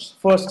owners,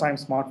 first time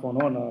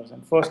smartphone owners,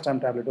 and first time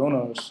tablet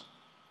owners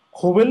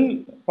who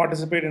will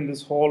participate in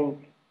this whole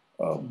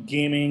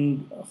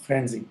gaming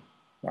frenzy,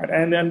 right?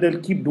 And then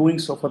they'll keep doing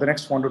so for the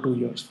next 1 to 2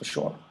 years for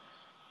sure.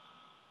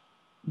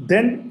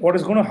 Then what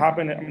is going to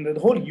happen? I mean, the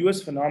whole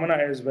US phenomena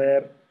is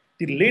where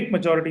the late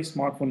majority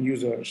smartphone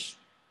users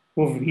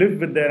who've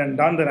lived with there and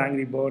done their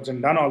Angry Birds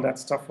and done all that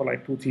stuff for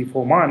like 2, 3,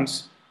 4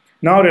 months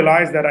now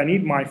realize that I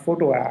need my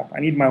photo app, I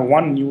need my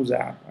one news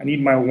app, I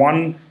need my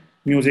one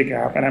music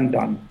app, and I'm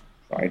done,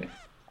 right?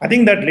 I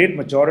think that late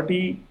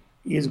majority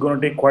is going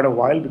to take quite a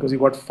while because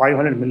you've got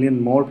 500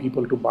 million more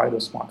people to buy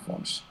those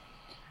smartphones.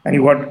 And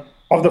you got,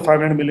 of the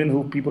 500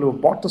 million people who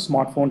bought the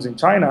smartphones in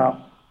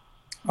China,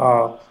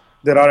 uh,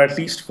 there are at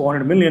least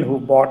 400 million who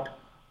bought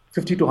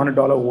 $50 to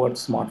 $100 worth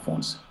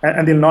smartphones,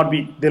 and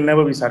they'll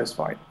never be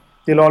satisfied.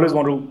 They'll always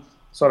want to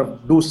sort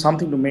of do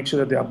something to make sure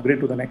that they upgrade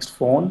to the next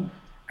phone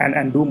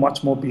and do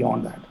much more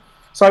beyond that.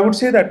 So I would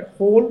say that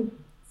whole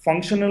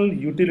functional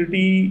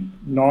utility,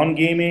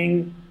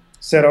 non-gaming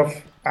set of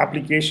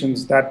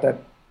applications that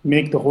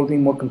make the whole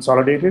thing more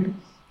consolidated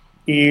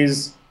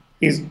is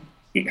is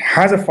it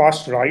has a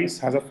fast rise,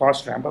 has a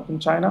fast ramp up in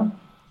China,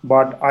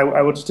 but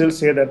I would still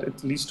say that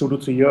at least 2 to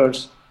 3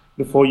 years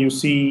before you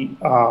see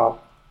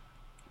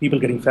people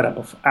getting fed up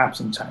of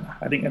apps in China.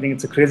 I think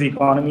it's a crazy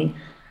economy,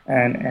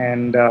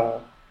 and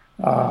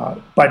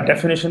by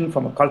definition,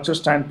 from a culture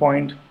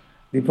standpoint,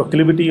 the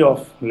proclivity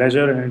of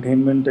leisure and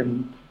entertainment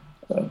and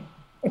uh,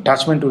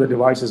 attachment to the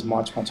device is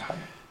much higher.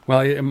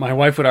 Well, my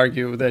wife would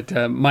argue that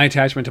my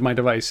attachment to my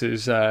device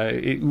is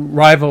it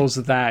rivals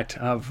that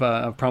of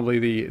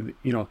probably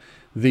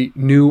the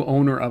new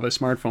owner of a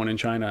smartphone in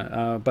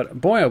China. But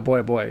boy, oh boy,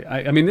 oh boy!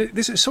 I mean,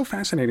 this is so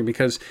fascinating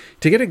because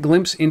to get a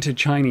glimpse into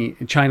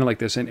China like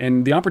this,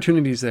 and the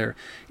opportunities there.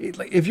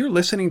 Like, if you're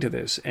listening to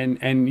this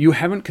and you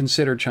haven't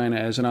considered China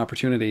as an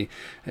opportunity,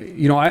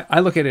 you know, I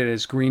look at it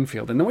as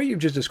greenfield. And the way you've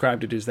just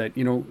described it is that,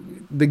 you know,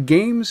 the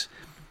games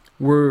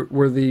were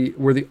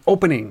the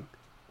opening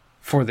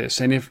for this.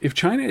 And if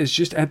China is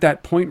just at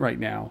that point right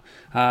now,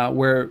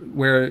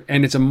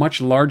 and it's a much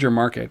larger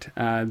market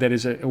that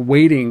is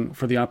waiting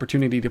for the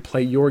opportunity to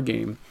play your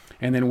game,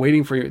 and then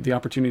waiting for the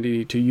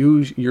opportunity to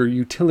use your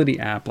utility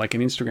app, like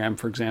an Instagram,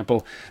 for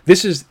example.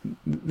 This is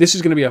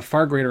going to be a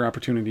far greater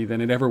opportunity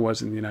than it ever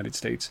was in the United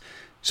States.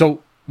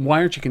 So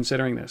why aren't you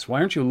considering this? Why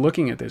aren't you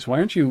looking at this? Why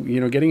aren't you,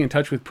 getting in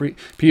touch with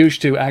Piyush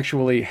to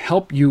actually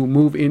help you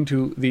move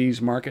into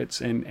these markets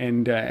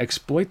and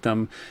exploit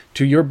them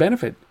to your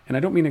benefit? And I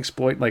don't mean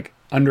exploit like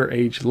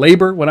underage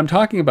labor. What I'm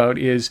talking about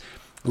is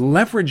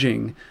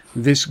leveraging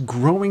this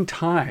growing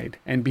tide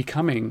and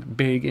becoming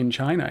big in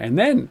China. And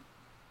then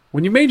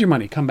when you made your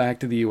money, come back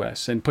to the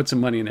U.S. and put some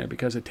money in there,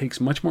 because it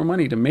takes much more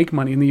money to make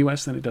money in the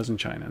U.S. than it does in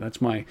China.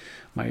 That's my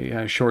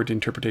short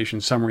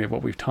interpretation summary of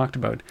what we've talked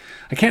about.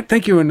 I can't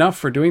thank you enough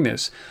for doing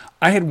this.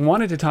 I had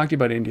wanted to talk to you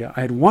about India.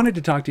 I had wanted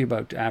to talk to you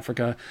about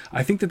Africa.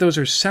 I think that those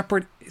are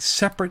separate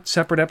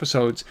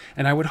episodes,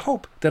 and I would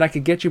hope that I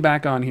could get you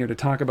back on here to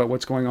talk about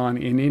what's going on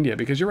in India,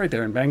 because you're right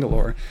there in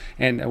Bangalore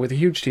and with a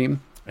huge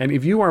team. And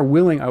if you are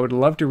willing, I would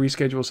love to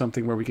reschedule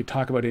something where we could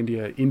talk about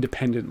India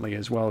independently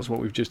as well as what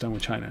we've just done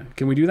with China.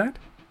 Can we do that?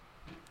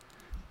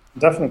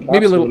 Definitely.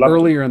 Maybe a little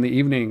earlier in the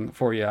evening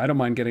for you. I don't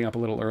mind getting up a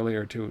little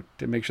earlier to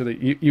make sure that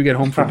you get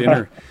home for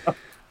dinner.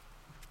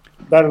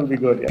 That would be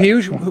good, yeah.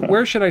 Piyush,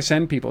 where should I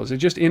send people? Is it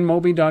just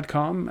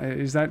inmobi.com?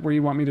 Is that where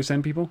you want me to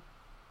send people?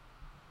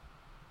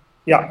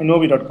 Yeah,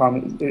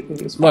 inmobi.com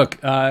is fine. Look,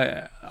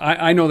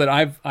 I know that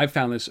I've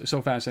found this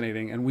so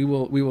fascinating, and we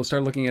will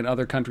start looking at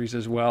other countries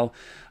as well.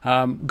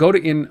 Go to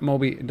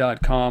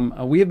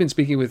inmobi.com. We have been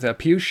speaking with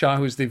Piyush Shah,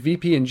 who's the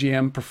VP and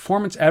GM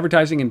Performance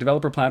Advertising and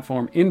Developer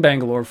Platform in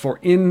Bangalore for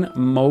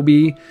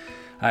InMobi.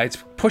 It's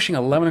pushing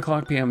 11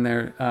 o'clock p.m.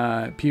 there.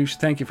 Piyush,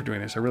 thank you for doing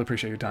this. I really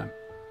appreciate your time.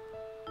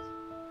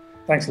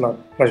 Thanks a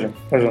lot. Pleasure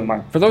of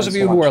mine. For those of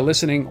you who are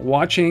listening,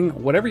 watching,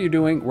 whatever you're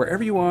doing,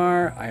 wherever you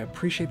are, I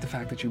appreciate the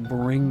fact that you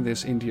bring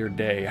this into your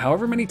day.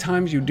 However many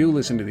times you do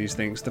listen to these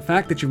things, the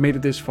fact that you've made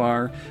it this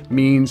far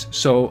means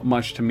so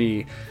much to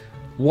me.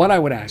 What I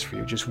would ask for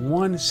you, just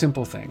one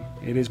simple thing.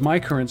 It is my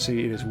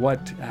currency. It is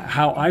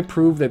how I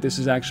prove that this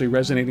is actually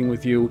resonating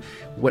with you.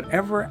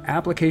 Whatever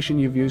application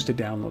you've used to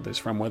download this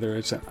from, whether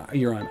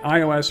you're on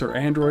iOS or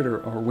Android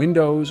or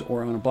Windows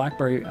or on a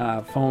BlackBerry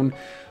phone,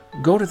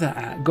 go to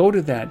that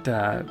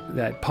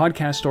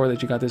podcast store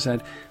that you got this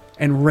at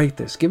and rate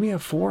this. Give me a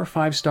 4 or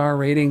 5 star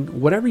rating,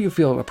 whatever you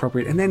feel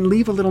appropriate, and then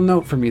leave a little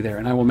note for me there,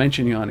 and I will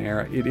mention you on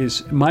air. It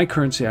is my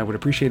currency. I would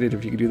appreciate it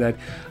if you could do that.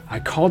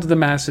 I call to the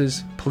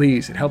masses,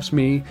 please. It helps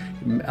me,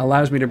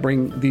 allows me to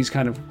bring these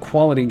kind of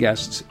quality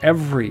guests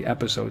every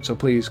episode, so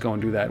please go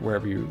and do that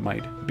wherever you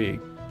might be.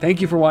 Thank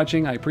you for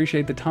watching. I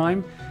appreciate the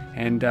time,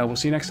 and we'll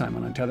see you next time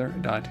on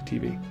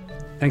Untether.tv.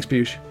 Thanks,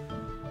 Piyush.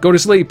 Go to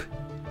sleep.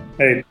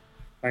 Hey.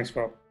 Thanks,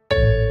 Bob.